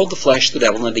obeying the world, the flesh, the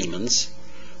devil, and the demons,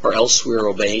 or else we are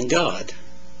obeying God.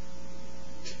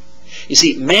 You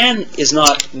see, man is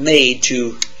not made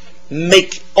to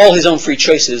make all his own free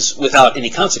choices without any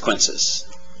consequences.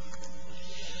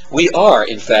 We are,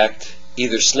 in fact,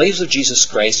 either slaves of Jesus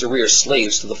Christ or we are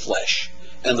slaves to the flesh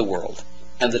and the world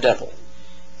and the devil.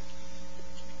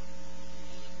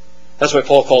 That's why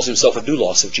Paul calls himself a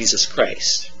doulos of Jesus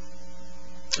Christ.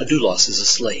 A doulos is a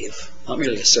slave, not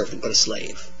merely a servant, but a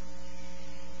slave.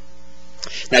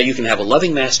 Now, you can have a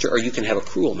loving master or you can have a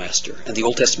cruel master, and the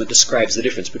Old Testament describes the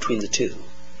difference between the two.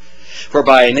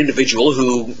 Whereby an individual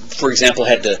who, for example,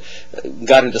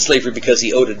 got into slavery because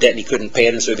he owed a debt and he couldn't pay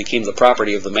it, and so he became the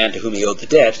property of the man to whom he owed the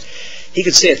debt, he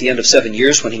could say at the end of 7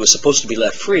 years when he was supposed to be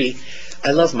let free,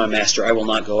 I love my master, I will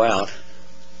not go out.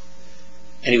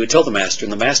 And he would tell the master,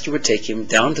 and the master would take him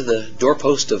down to the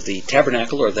doorpost of the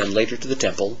tabernacle, or then later to the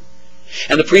temple,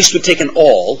 and the priest would take an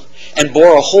awl and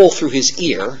bore a hole through his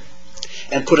ear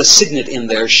and put a signet in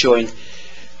there showing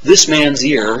this man's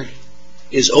ear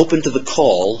is open to the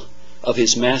call of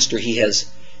his master. He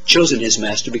has chosen his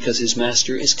master because his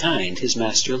master is kind. His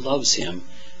master loves him,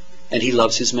 and he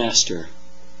loves his master.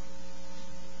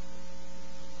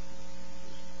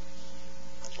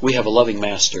 We have a loving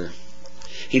master.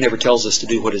 He never tells us to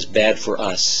do what is bad for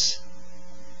us.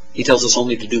 He tells us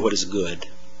only to do what is good.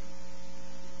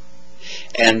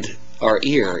 And our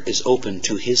ear is open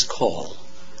to his call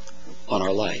on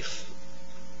our life.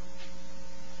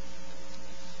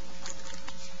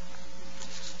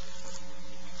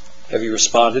 Have you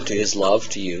responded to his love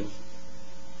to you?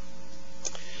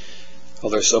 Well,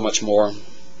 there's so much more.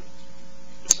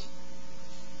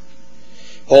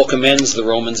 Paul commends the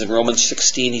Romans in Romans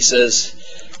 16. He says,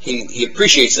 he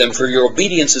appreciates them, for your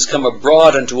obedience has come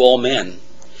abroad unto all men.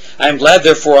 I am glad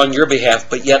therefore on your behalf,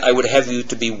 but yet I would have you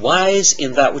to be wise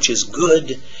in that which is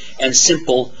good and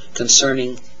simple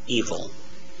concerning evil.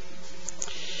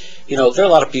 You know, there are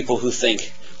a lot of people who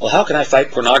think, well, how can I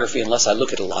fight pornography unless I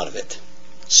look at a lot of it?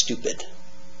 Stupid.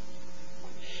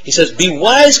 He says, be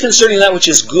wise concerning that which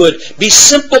is good. Be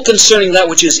simple concerning that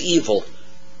which is evil.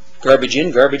 Garbage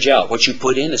in, garbage out. What you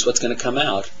put in is what's going to come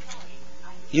out.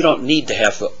 You don't need to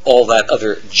have all that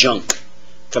other junk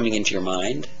coming into your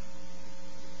mind.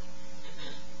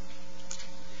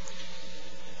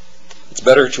 It's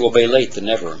better to obey late than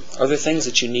never. Are there things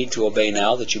that you need to obey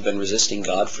now that you've been resisting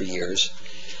God for years?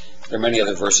 There are many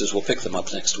other verses. We'll pick them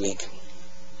up next week.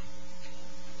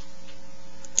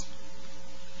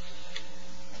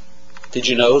 Did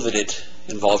you know that it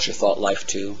involves your thought life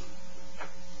too?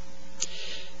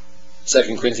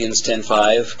 2 Corinthians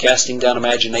 10:5, casting down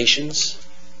imaginations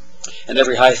and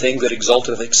every high thing that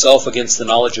exalteth itself against the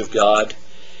knowledge of God,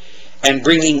 and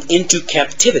bringing into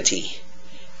captivity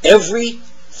every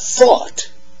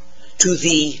thought to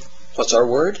the, what's our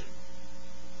word?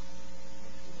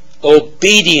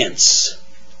 Obedience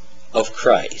of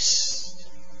Christ.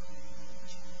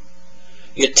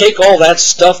 You take all that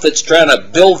stuff that's trying to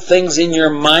build things in your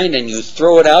mind and you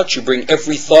throw it out. You bring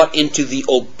every thought into the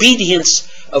obedience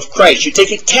of Christ. You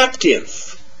take it captive.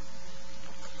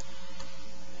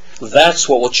 That's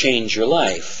what will change your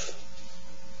life.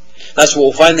 That's what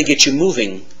will finally get you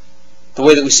moving. The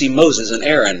way that we see Moses and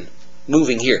Aaron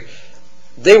moving here.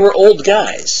 They were old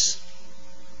guys.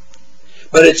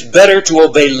 But it's better to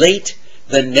obey late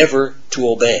than never to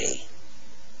obey.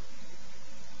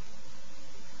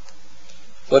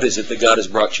 What is it that God has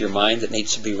brought to your mind that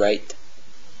needs to be right?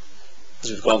 As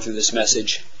we've gone through this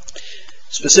message,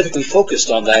 specifically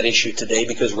focused on that issue today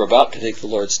because we're about to take the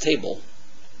Lord's table.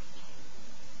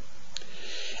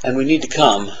 And we need to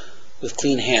come with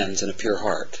clean hands and a pure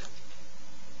heart.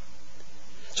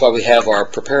 That's why we have our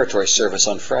preparatory service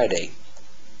on Friday.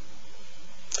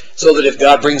 So that if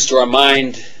God brings to our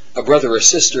mind a brother or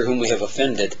sister whom we have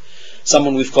offended,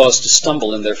 someone we've caused to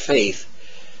stumble in their faith,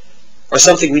 or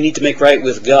something we need to make right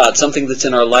with God, something that's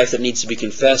in our life that needs to be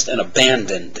confessed and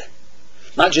abandoned,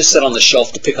 not just set on the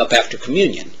shelf to pick up after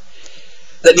communion,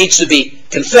 that needs to be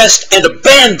confessed and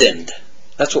abandoned.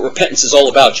 That's what repentance is all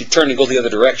about. You turn and go the other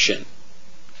direction.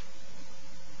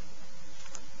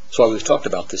 That's why we've talked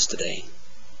about this today.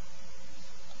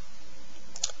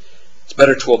 It's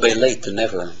better to obey late than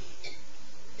never.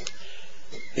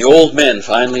 The old men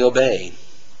finally obey.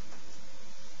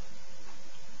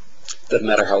 Doesn't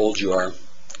matter how old you are.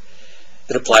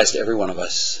 It applies to every one of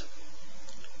us.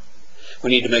 We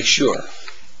need to make sure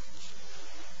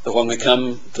that when we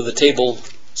come to the table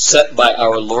set by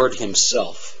our Lord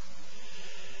Himself,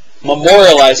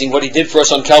 memorializing what He did for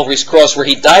us on Calvary's cross, where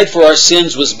He died for our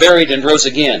sins, was buried, and rose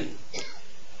again,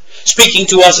 speaking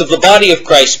to us of the body of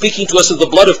Christ, speaking to us of the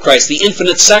blood of Christ, the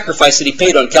infinite sacrifice that He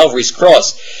paid on Calvary's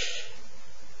cross.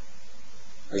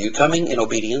 Are you coming in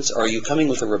obedience, or are you coming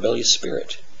with a rebellious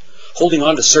spirit? Holding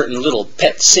on to certain little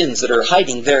pet sins that are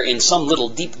hiding there in some little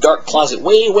deep dark closet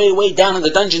way, way, way down in the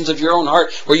dungeons of your own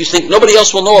heart, where you think nobody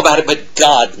else will know about it, but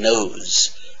God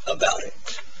knows about it.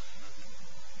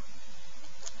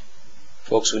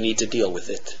 Folks, we need to deal with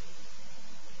it.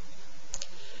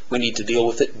 We need to deal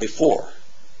with it before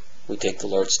we take the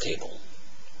Lord's table.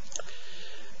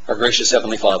 Our gracious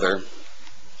Heavenly Father,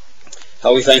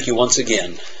 how we thank You once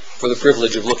again for the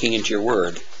privilege of looking into Your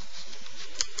Word.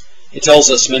 It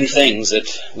tells us many things that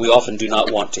we often do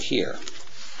not want to hear.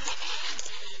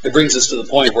 It brings us to the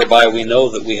point whereby we know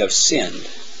that we have sinned.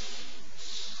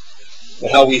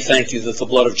 But how we thank You that the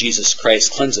blood of Jesus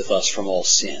Christ cleanseth us from all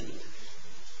sin.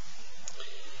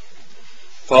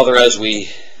 Father, as we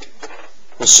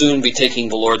will soon be taking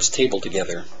the Lord's table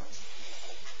together,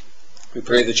 we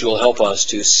pray that You will help us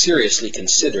to seriously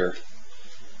consider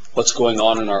what's going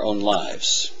on in our own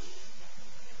lives.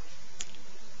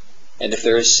 And if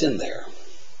there is sin there,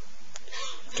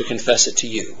 to confess it to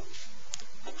You,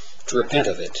 to repent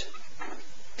of it,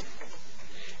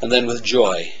 and then with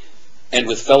joy and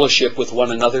with fellowship with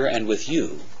one another and with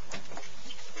You,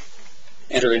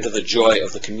 enter into the joy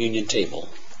of the communion table.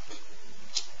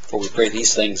 For we pray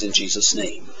these things in Jesus'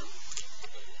 name.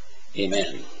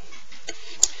 Amen.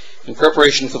 In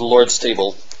preparation for the Lord's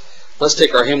table, let's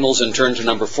take our hymnals and turn to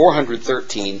number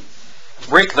 413,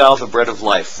 Break Thou the Bread of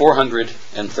Life,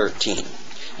 413.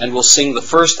 And we'll sing the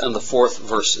first and the fourth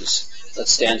verses.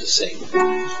 Let's stand to sing.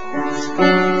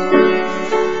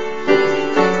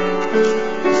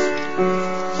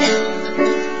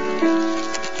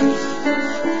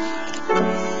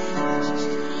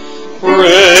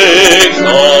 Break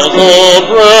Thou the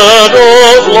bread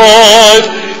of life,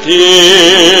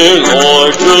 dear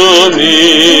Lord, to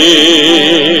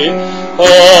me,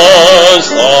 as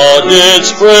Thou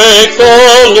didst break the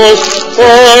loaf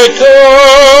by Calvary.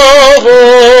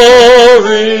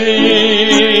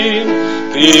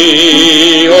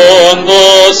 Beyond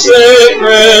the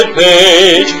sacred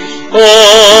page,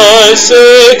 I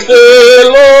seek Thee,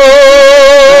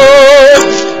 Lord,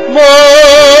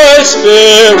 my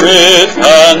spirit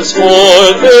pants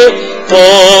for Thee,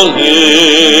 the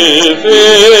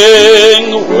living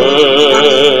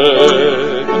Word.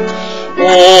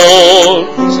 Oh,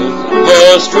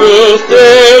 was truth,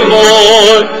 dear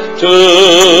Lord, to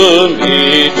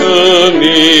me, to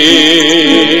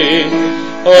me.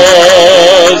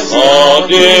 As thou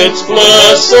didst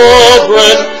bless the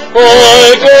bread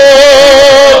by Galilee,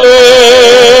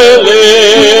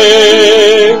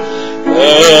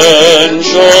 then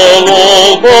shall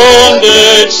all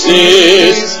bondage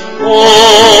cease,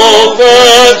 all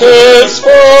fetters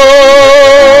fall,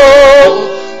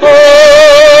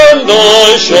 and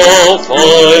I shall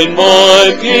find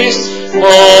my peace,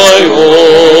 my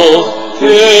all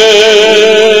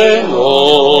in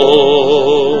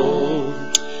all.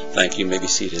 Thank you. You may be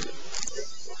seated.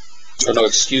 Oh, no,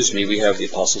 excuse me, we have the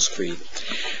Apostles' Creed.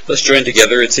 Let's join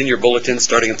together. It's in your bulletin,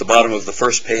 starting at the bottom of the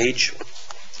first page.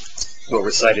 We'll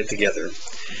recite it together.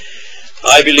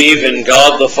 I believe in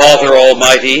God the Father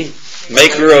Almighty,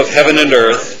 maker of heaven and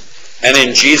earth, and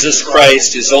in Jesus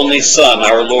Christ, his only Son,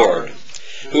 our Lord,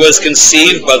 who was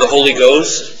conceived by the Holy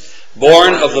Ghost,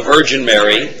 born of the Virgin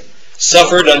Mary,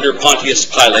 suffered under Pontius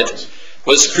Pilate,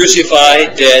 was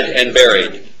crucified, dead, and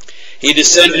buried. He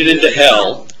descended into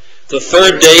hell. The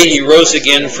third day he rose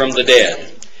again from the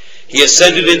dead. He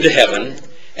ascended into heaven,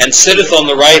 and sitteth on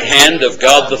the right hand of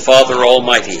God the Father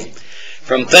Almighty.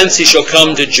 From thence he shall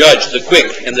come to judge the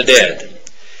quick and the dead.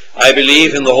 I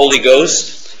believe in the Holy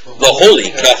Ghost, the holy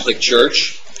Catholic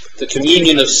Church, the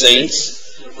communion of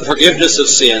saints, the forgiveness of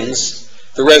sins,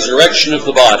 the resurrection of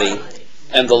the body,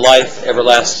 and the life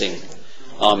everlasting.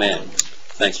 Amen.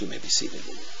 Thank you. You may be seated.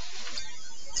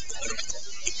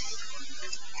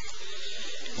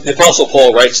 The Apostle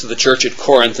Paul writes to the church at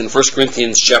Corinth in 1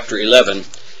 Corinthians chapter 11,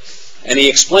 and he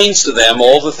explains to them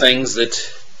all the things that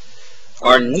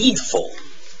are needful,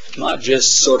 not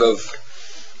just sort of,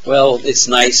 well, it's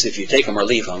nice if you take them or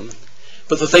leave them,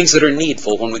 but the things that are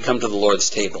needful when we come to the Lord's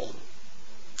table.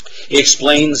 He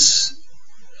explains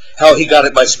how he got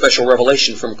it by special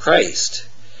revelation from Christ.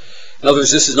 In other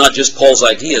words, this is not just Paul's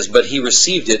ideas, but he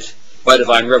received it by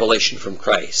divine revelation from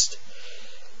Christ.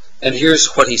 And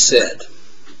here's what he said.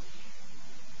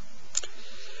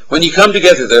 When ye come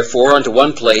together, therefore, unto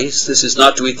one place, this is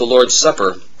not to eat the Lord's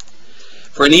Supper.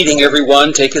 For in eating every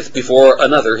one taketh before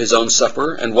another his own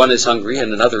supper, and one is hungry,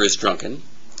 and another is drunken.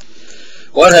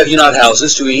 What, have ye not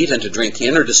houses to eat and to drink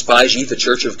in, or despise ye the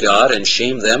church of God, and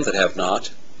shame them that have not?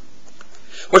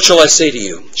 What shall I say to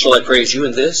you? Shall I praise you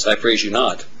in this? I praise you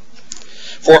not.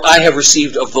 For I have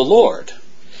received of the Lord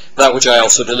that which I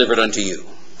also delivered unto you,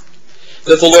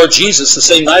 that the Lord Jesus, the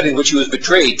same night in which he was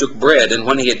betrayed, took bread, and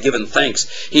when he had given thanks,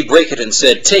 he brake it and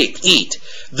said, Take, eat,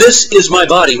 this is my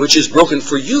body, which is broken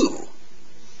for you.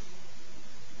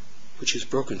 Which is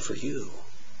broken for you.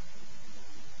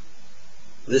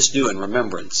 This do in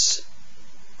remembrance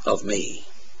of me.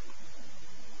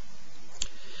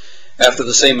 After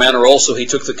the same manner also he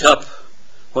took the cup,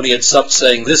 when he had supped,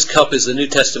 saying, This cup is the New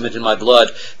Testament in my blood.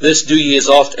 This do ye as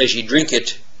oft as ye drink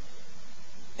it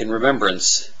in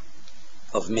remembrance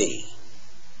of me.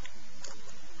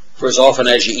 For as often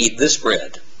as ye eat this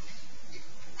bread,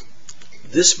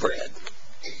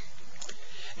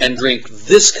 and drink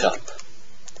this cup,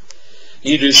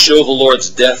 ye do show the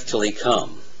Lord's death till he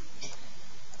come.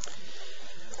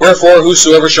 Wherefore,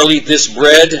 whosoever shall eat this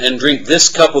bread and drink this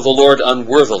cup of the Lord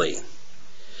unworthily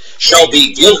shall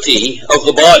be guilty of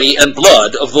the body and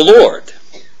blood of the Lord.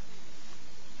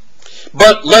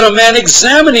 But let a man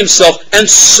examine himself, and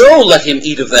so let him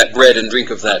eat of that bread and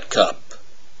drink of that cup.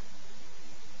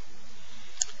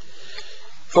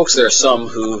 Folks, there are some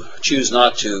who choose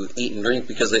not to eat and drink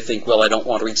because they think, well, I don't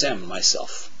want to examine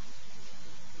myself.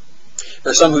 There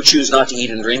are some who choose not to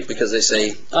eat and drink because they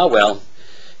say, oh, well,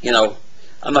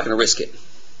 I'm not going to risk it.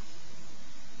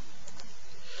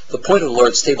 The point of the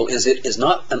Lord's table is it is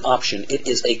not an option, it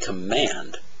is a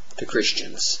command to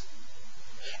Christians.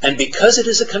 And because it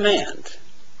is a command,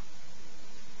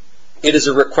 it is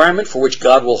a requirement for which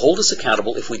God will hold us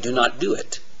accountable if we do not do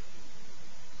it.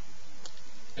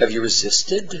 Have you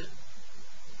resisted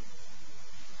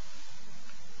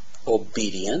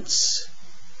obedience,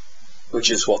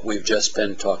 which is what we've just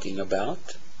been talking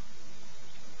about?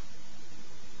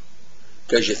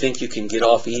 Because you think you can get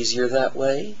off easier that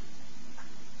way?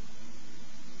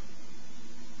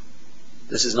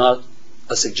 This is not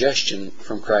a suggestion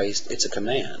from Christ, it's a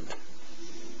command.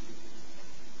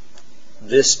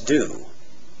 This do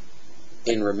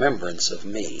in remembrance of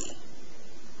me.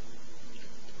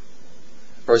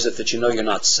 Or is it that you know you're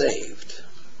not saved?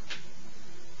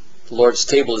 The Lord's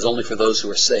table is only for those who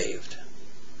are saved.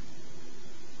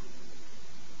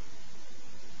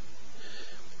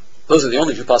 Those are the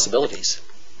only two possibilities.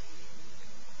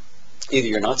 Either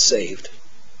you're not saved,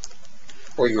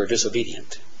 or you are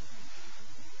disobedient.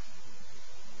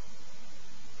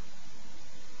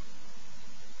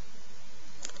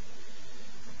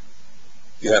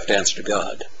 you have to answer to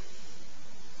God.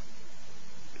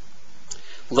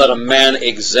 Let a man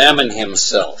examine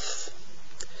himself.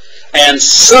 And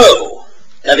so,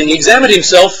 having examined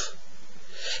himself,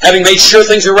 having made sure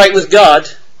things are right with God,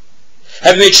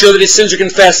 having made sure that his sins are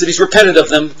confessed, that he's repented of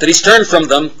them, that he's turned from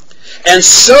them, and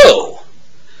so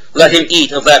let him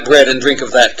eat of that bread and drink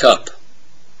of that cup.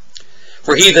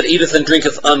 For he that eateth and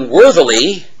drinketh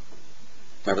unworthily,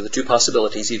 remember the two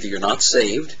possibilities, either you're not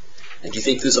saved, and you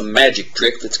think there's a magic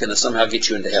trick that's going to somehow get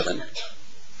you into heaven,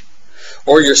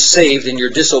 or you're saved and you're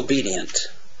disobedient.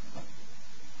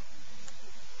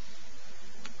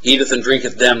 Eateth and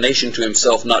drinketh damnation to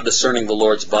himself, not discerning the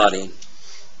Lord's body.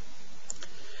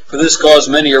 For this cause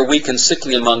many are weak and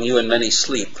sickly among you, and many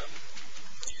sleep.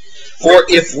 For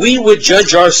if we would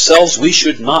judge ourselves, we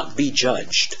should not be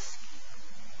judged.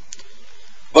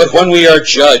 But when we are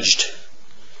judged,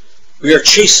 we are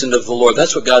chastened of the Lord.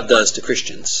 That's what God does to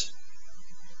Christians.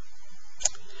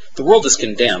 The world is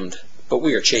condemned, but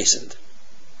we are chastened.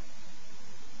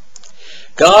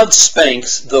 God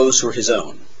spanks those who are his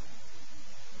own.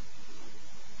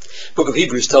 The book of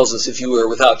Hebrews tells us, if you are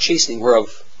without chastening,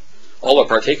 whereof all are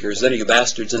partakers, then are you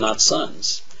bastards and not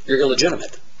sons. You're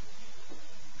illegitimate.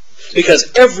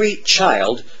 Because every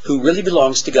child who really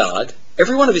belongs to God,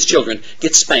 every one of his children,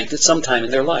 gets spanked at some time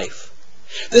in their life.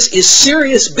 This is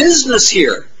serious business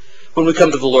here when we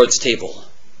come to the Lord's table.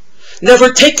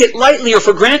 Never take it lightly or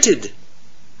for granted.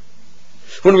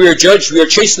 When we are judged, we are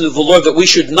chastened of the Lord, that we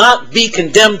should not be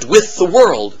condemned with the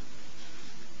world.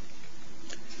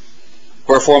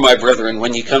 Wherefore, my brethren,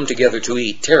 when ye come together to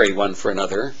eat, tarry one for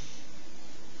another.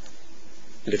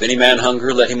 And if any man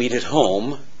hunger, let him eat at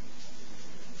home,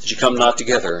 that ye come not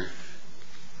together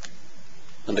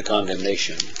unto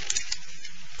condemnation.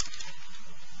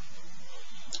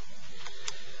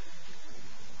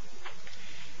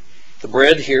 The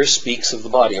bread here speaks of the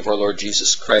body of our Lord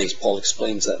Jesus Christ. Paul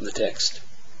explains that in the text.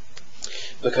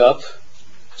 The cup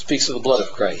speaks of the blood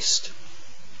of Christ.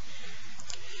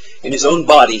 In his own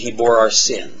body he bore our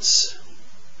sins.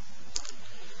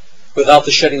 Without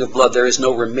the shedding of blood there is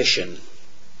no remission.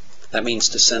 That means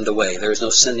to send away. There is no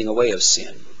sending away of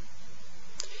sin.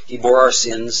 He bore our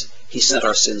sins. He sent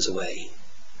our sins away.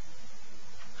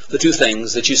 The two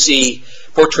things that you see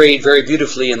portrayed very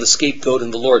beautifully in the scapegoat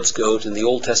and the Lord's goat in the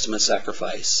Old Testament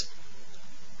sacrifice.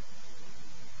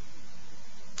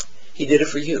 He did it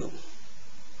for you.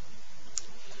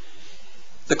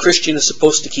 The Christian is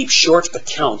supposed to keep short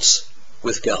accounts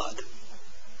with God.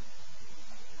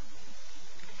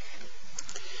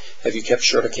 Have you kept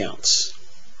short accounts?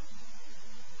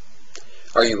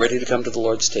 Are you ready to come to the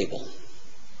Lord's table?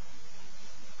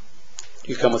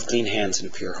 Do you come with clean hands and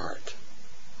a pure heart?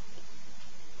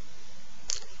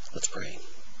 Let's pray.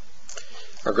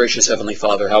 Our gracious Heavenly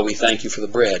Father, how we thank you for the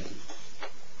bread.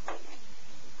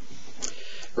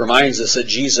 It reminds us that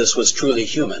Jesus was truly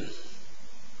human.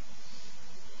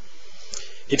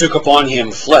 He took upon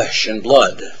him flesh and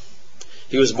blood.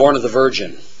 He was born of the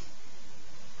Virgin.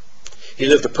 He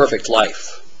lived a perfect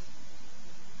life.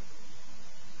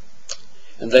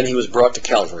 And then he was brought to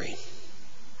Calvary.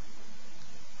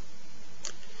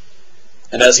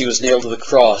 And as he was nailed to the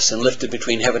cross and lifted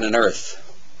between heaven and earth,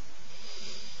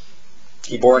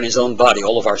 he bore in his own body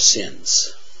all of our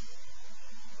sins.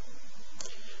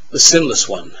 The sinless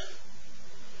one,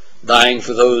 dying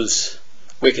for those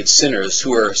wicked sinners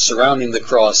who were surrounding the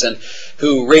cross and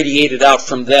who radiated out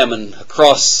from them and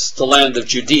across the land of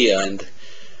Judea and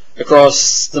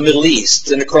across the Middle East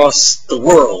and across the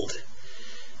world,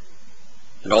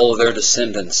 and all of their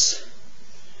descendants.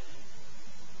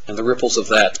 And the ripples of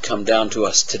that come down to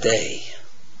us today,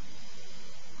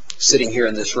 sitting here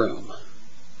in this room,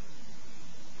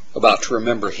 about to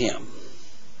remember him.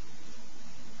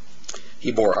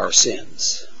 He bore our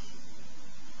sins.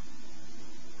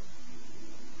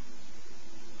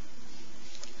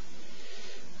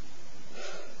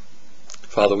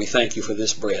 Father, we thank you for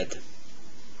this bread.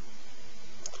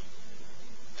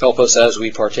 Help us as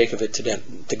we partake of it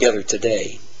together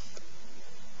today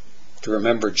to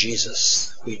remember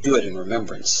Jesus. We do it in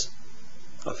remembrance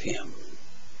of him.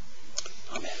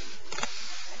 Amen.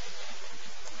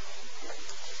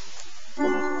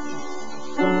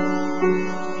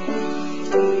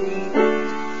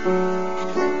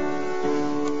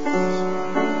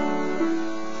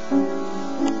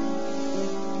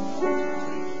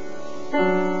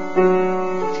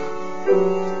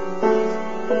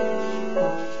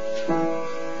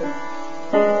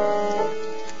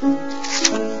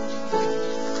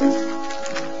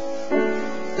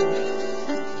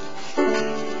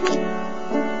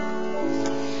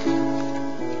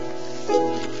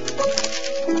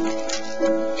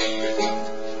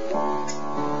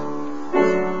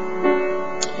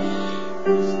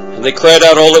 And they cried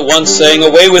out all at once, saying,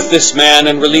 Away with this man,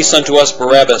 and release unto us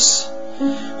Barabbas,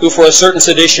 who for a certain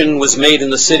sedition was made in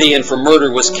the city, and for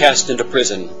murder was cast into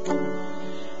prison.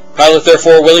 Pilate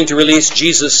therefore, willing to release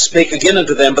Jesus, spake again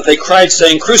unto them, but they cried,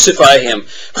 saying, Crucify him,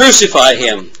 crucify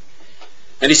him.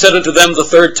 And he said unto them the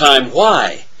third time,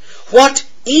 Why? What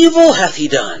evil hath he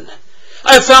done?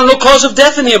 I have found no cause of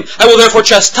death in him. I will therefore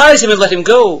chastise him, and let him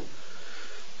go.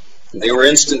 And they were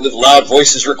instant with loud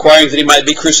voices, requiring that he might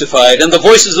be crucified. And the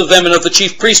voices of them and of the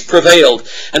chief priests prevailed.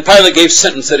 And Pilate gave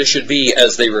sentence that it should be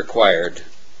as they required.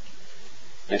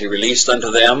 And he released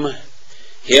unto them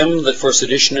him that for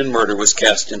sedition and murder was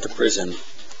cast into prison,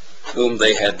 whom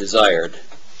they had desired.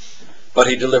 But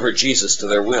he delivered Jesus to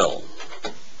their will.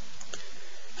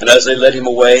 And as they led him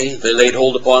away, they laid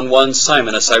hold upon one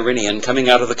Simon a Cyrenian, coming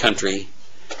out of the country.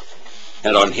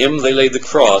 And on him they laid the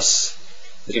cross,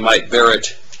 that he might bear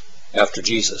it after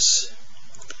Jesus.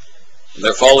 And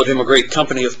there followed him a great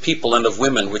company of people and of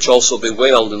women, which also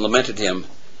bewailed and lamented him.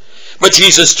 But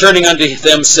Jesus, turning unto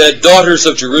them, said, Daughters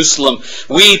of Jerusalem,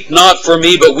 weep not for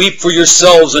me, but weep for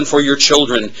yourselves and for your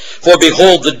children. For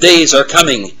behold, the days are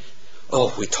coming.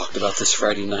 Oh, we talked about this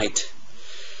Friday night.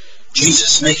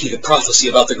 Jesus making a prophecy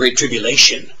about the Great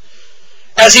Tribulation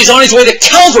as he's on his way to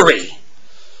Calvary.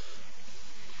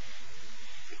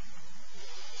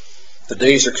 The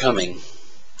days are coming,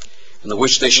 in the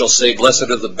which they shall say, Blessed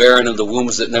are the barren, and the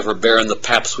wombs that never bare, and the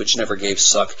paps which never gave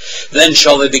suck. Then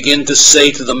shall they begin to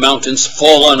say to the mountains,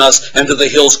 Fall on us, and to the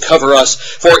hills, Cover us.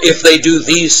 For if they do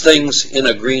these things in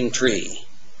a green tree,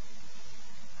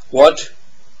 what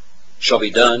shall be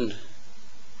done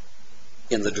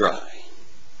in the dry?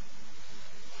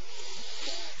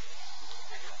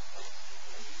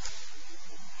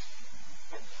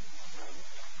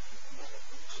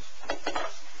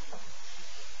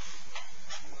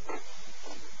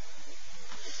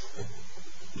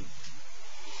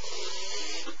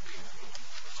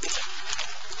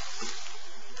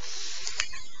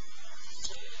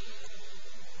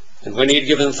 And when he had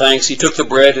given thanks, he took the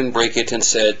bread and brake it, and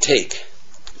said, Take,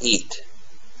 eat.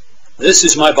 This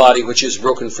is my body, which is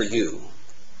broken for you.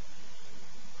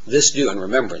 This do in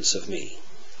remembrance of me.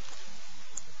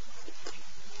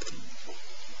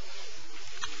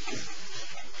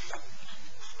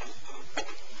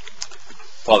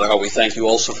 Father, how we thank you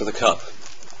also for the cup,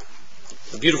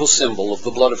 the beautiful symbol of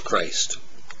the blood of Christ,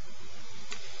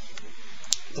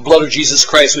 the blood of Jesus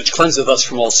Christ, which cleanseth us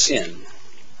from all sin,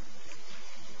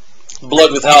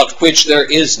 blood without which there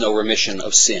is no remission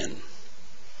of sin,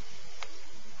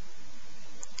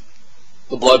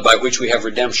 the blood by which we have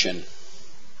redemption,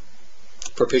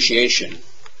 propitiation,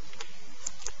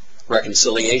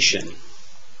 reconciliation,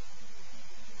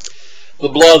 the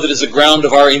blood that is the ground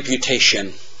of our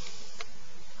imputation,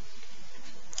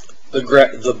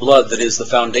 the blood that is the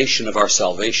foundation of our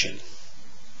salvation.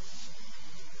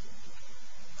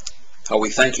 How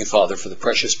we thank you, Father, for the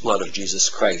precious blood of Jesus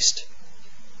Christ,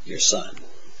 your Son,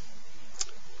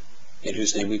 in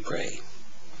whose name we pray.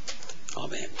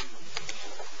 Amen.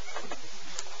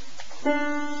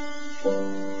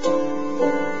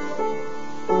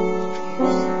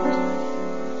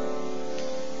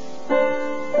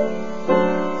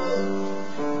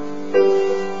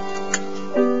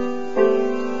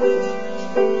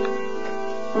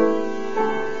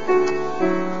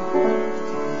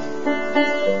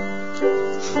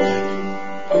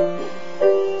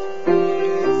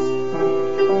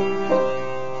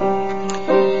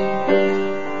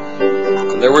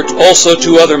 Also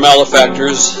 2 other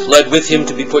malefactors led with him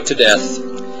to be put to death.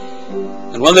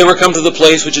 And when they were come to the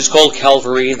place which is called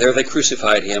Calvary, there they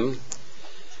crucified him, and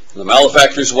the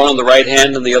malefactors one on the right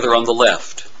hand and the other on the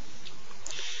left.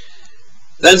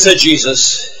 Then said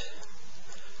Jesus,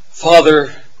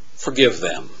 Father, forgive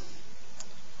them,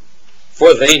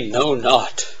 for they know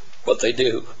not what they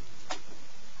do.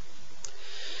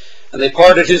 And they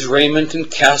parted his raiment and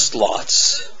cast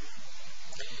lots.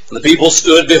 And the people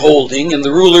stood beholding, and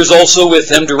the rulers also with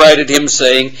them derided him,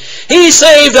 saying, He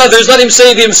saved others, let him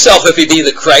save himself, if he be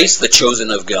the Christ, the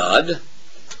chosen of God. And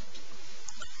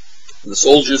the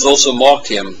soldiers also mocked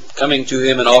him, coming to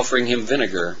him and offering him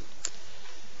vinegar,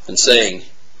 and saying,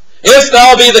 If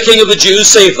thou be the King of the Jews,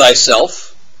 save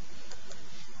thyself.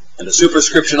 And a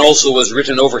superscription also was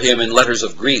written over him in letters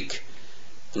of Greek,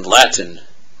 and Latin,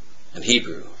 and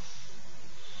Hebrew.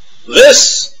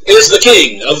 This is the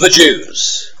King of the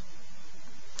Jews.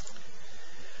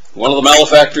 One of the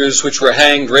malefactors which were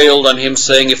hanged railed on him,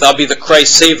 saying, If thou be the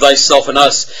Christ, save thyself and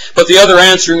us. But the other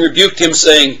answering rebuked him,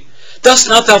 saying, Dost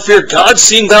not thou fear God,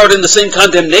 seeing thou art in the same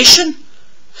condemnation?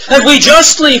 And we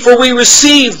justly, for we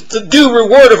receive the due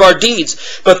reward of our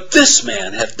deeds. But this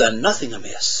man hath done nothing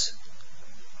amiss.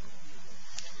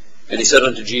 And he said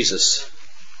unto Jesus,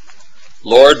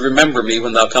 Lord, remember me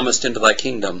when thou comest into thy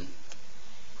kingdom.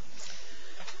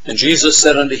 And Jesus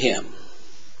said unto him,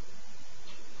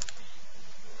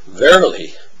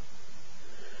 Verily,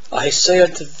 I say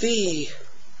unto thee,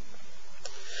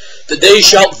 today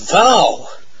shalt thou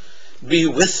be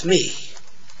with me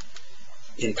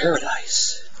in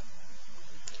paradise.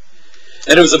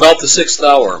 And it was about the 6th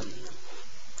hour.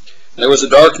 There was a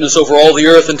darkness over all the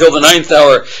earth until the 9th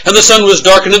hour, and the sun was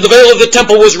darkened, and the veil of the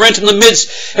temple was rent in the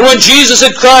midst. And when Jesus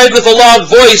had cried with a loud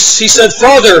voice, he said,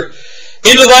 Father,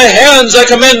 into thy hands I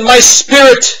commend my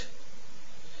spirit.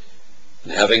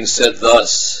 And having said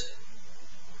thus,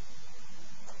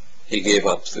 he gave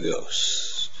up the ghost.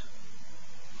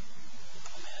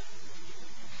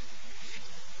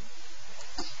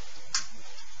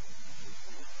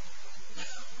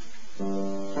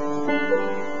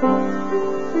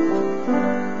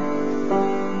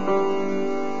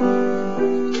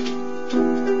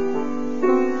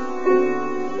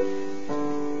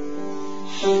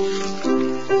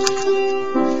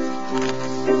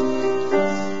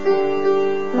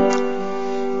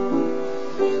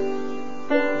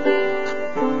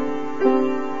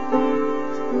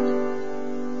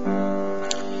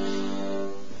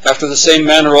 After the same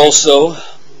manner also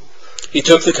he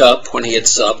took the cup when he had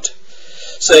supped,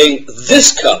 saying,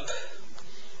 This cup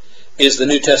is the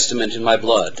New Testament in my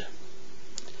blood.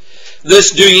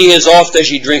 This do ye as oft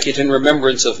as ye drink it in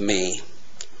remembrance of me.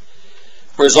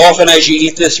 For as often as ye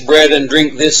eat this bread and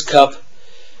drink this cup,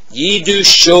 ye do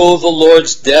show the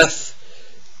Lord's death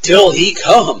till he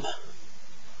come.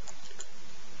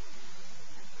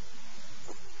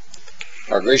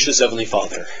 Our gracious Heavenly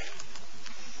Father,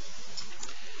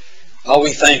 how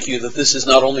we thank you that this is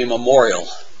not only a memorial,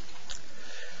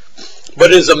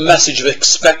 but is a message of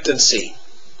expectancy.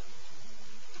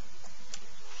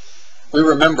 We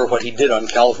remember what he did on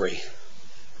Calvary.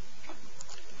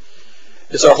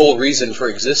 It's our whole reason for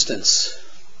existence.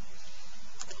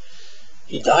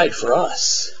 He died for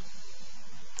us.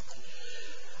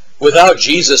 Without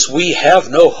Jesus, we have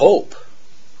no hope.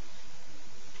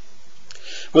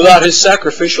 Without his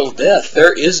sacrificial death,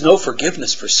 there is no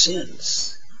forgiveness for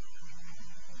sins.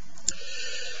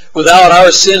 Without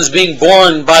our sins being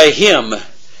borne by him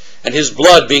and his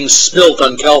blood being spilt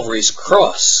on Calvary's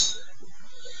cross,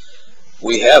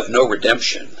 we have no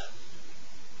redemption.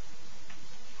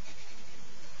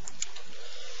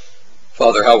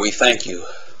 Father, how we thank you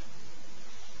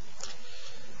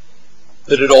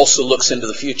that it also looks into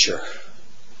the future.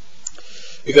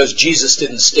 Because Jesus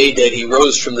didn't stay dead, he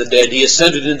rose from the dead, he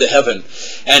ascended into heaven,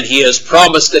 and he has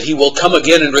promised that he will come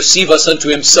again and receive us unto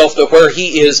himself, that where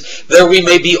he is, there we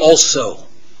may be also.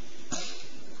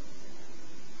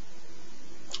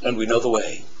 And we know the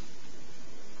way.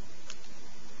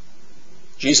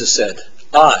 Jesus said,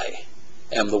 I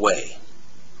am the way,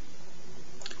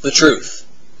 the truth,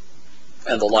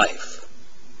 and the life.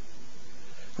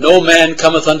 No man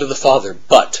cometh unto the Father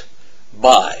but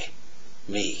by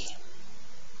me.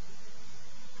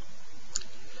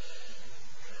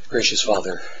 Gracious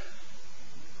Father,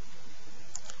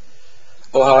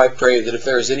 oh, how I pray that if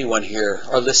there is anyone here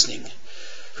or listening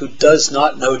who does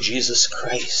not know Jesus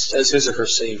Christ as his or her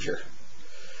Savior,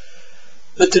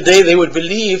 that today they would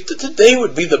believe that today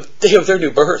would be the day of their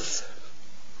new birth.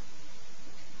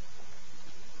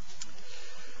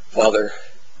 Father,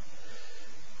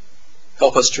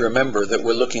 help us to remember that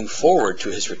we're looking forward to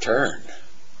his return,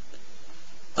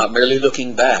 not merely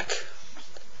looking back,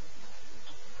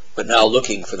 but now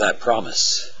looking for that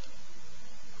promise,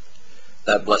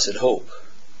 that blessed hope.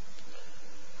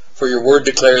 For your word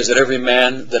declares that every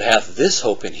man that hath this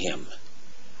hope in him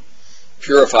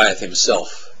purifieth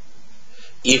himself,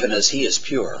 even as he is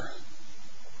pure.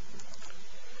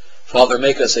 Father,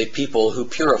 make us a people who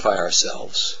purify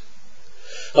ourselves,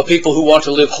 a people who want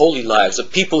to live holy lives, a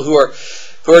people who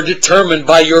are determined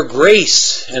by your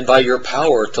grace and by your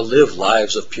power to live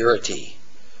lives of purity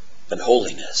and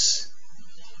holiness,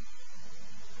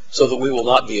 so that we will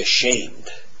not be ashamed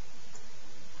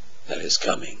at his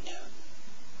coming.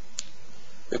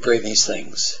 We pray these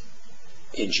things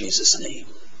in Jesus' name.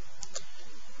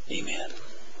 Amen.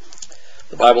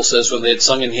 The Bible says when they had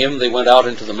sung an hymn, they went out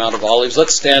into the Mount of Olives.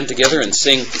 Let's stand together and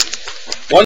sing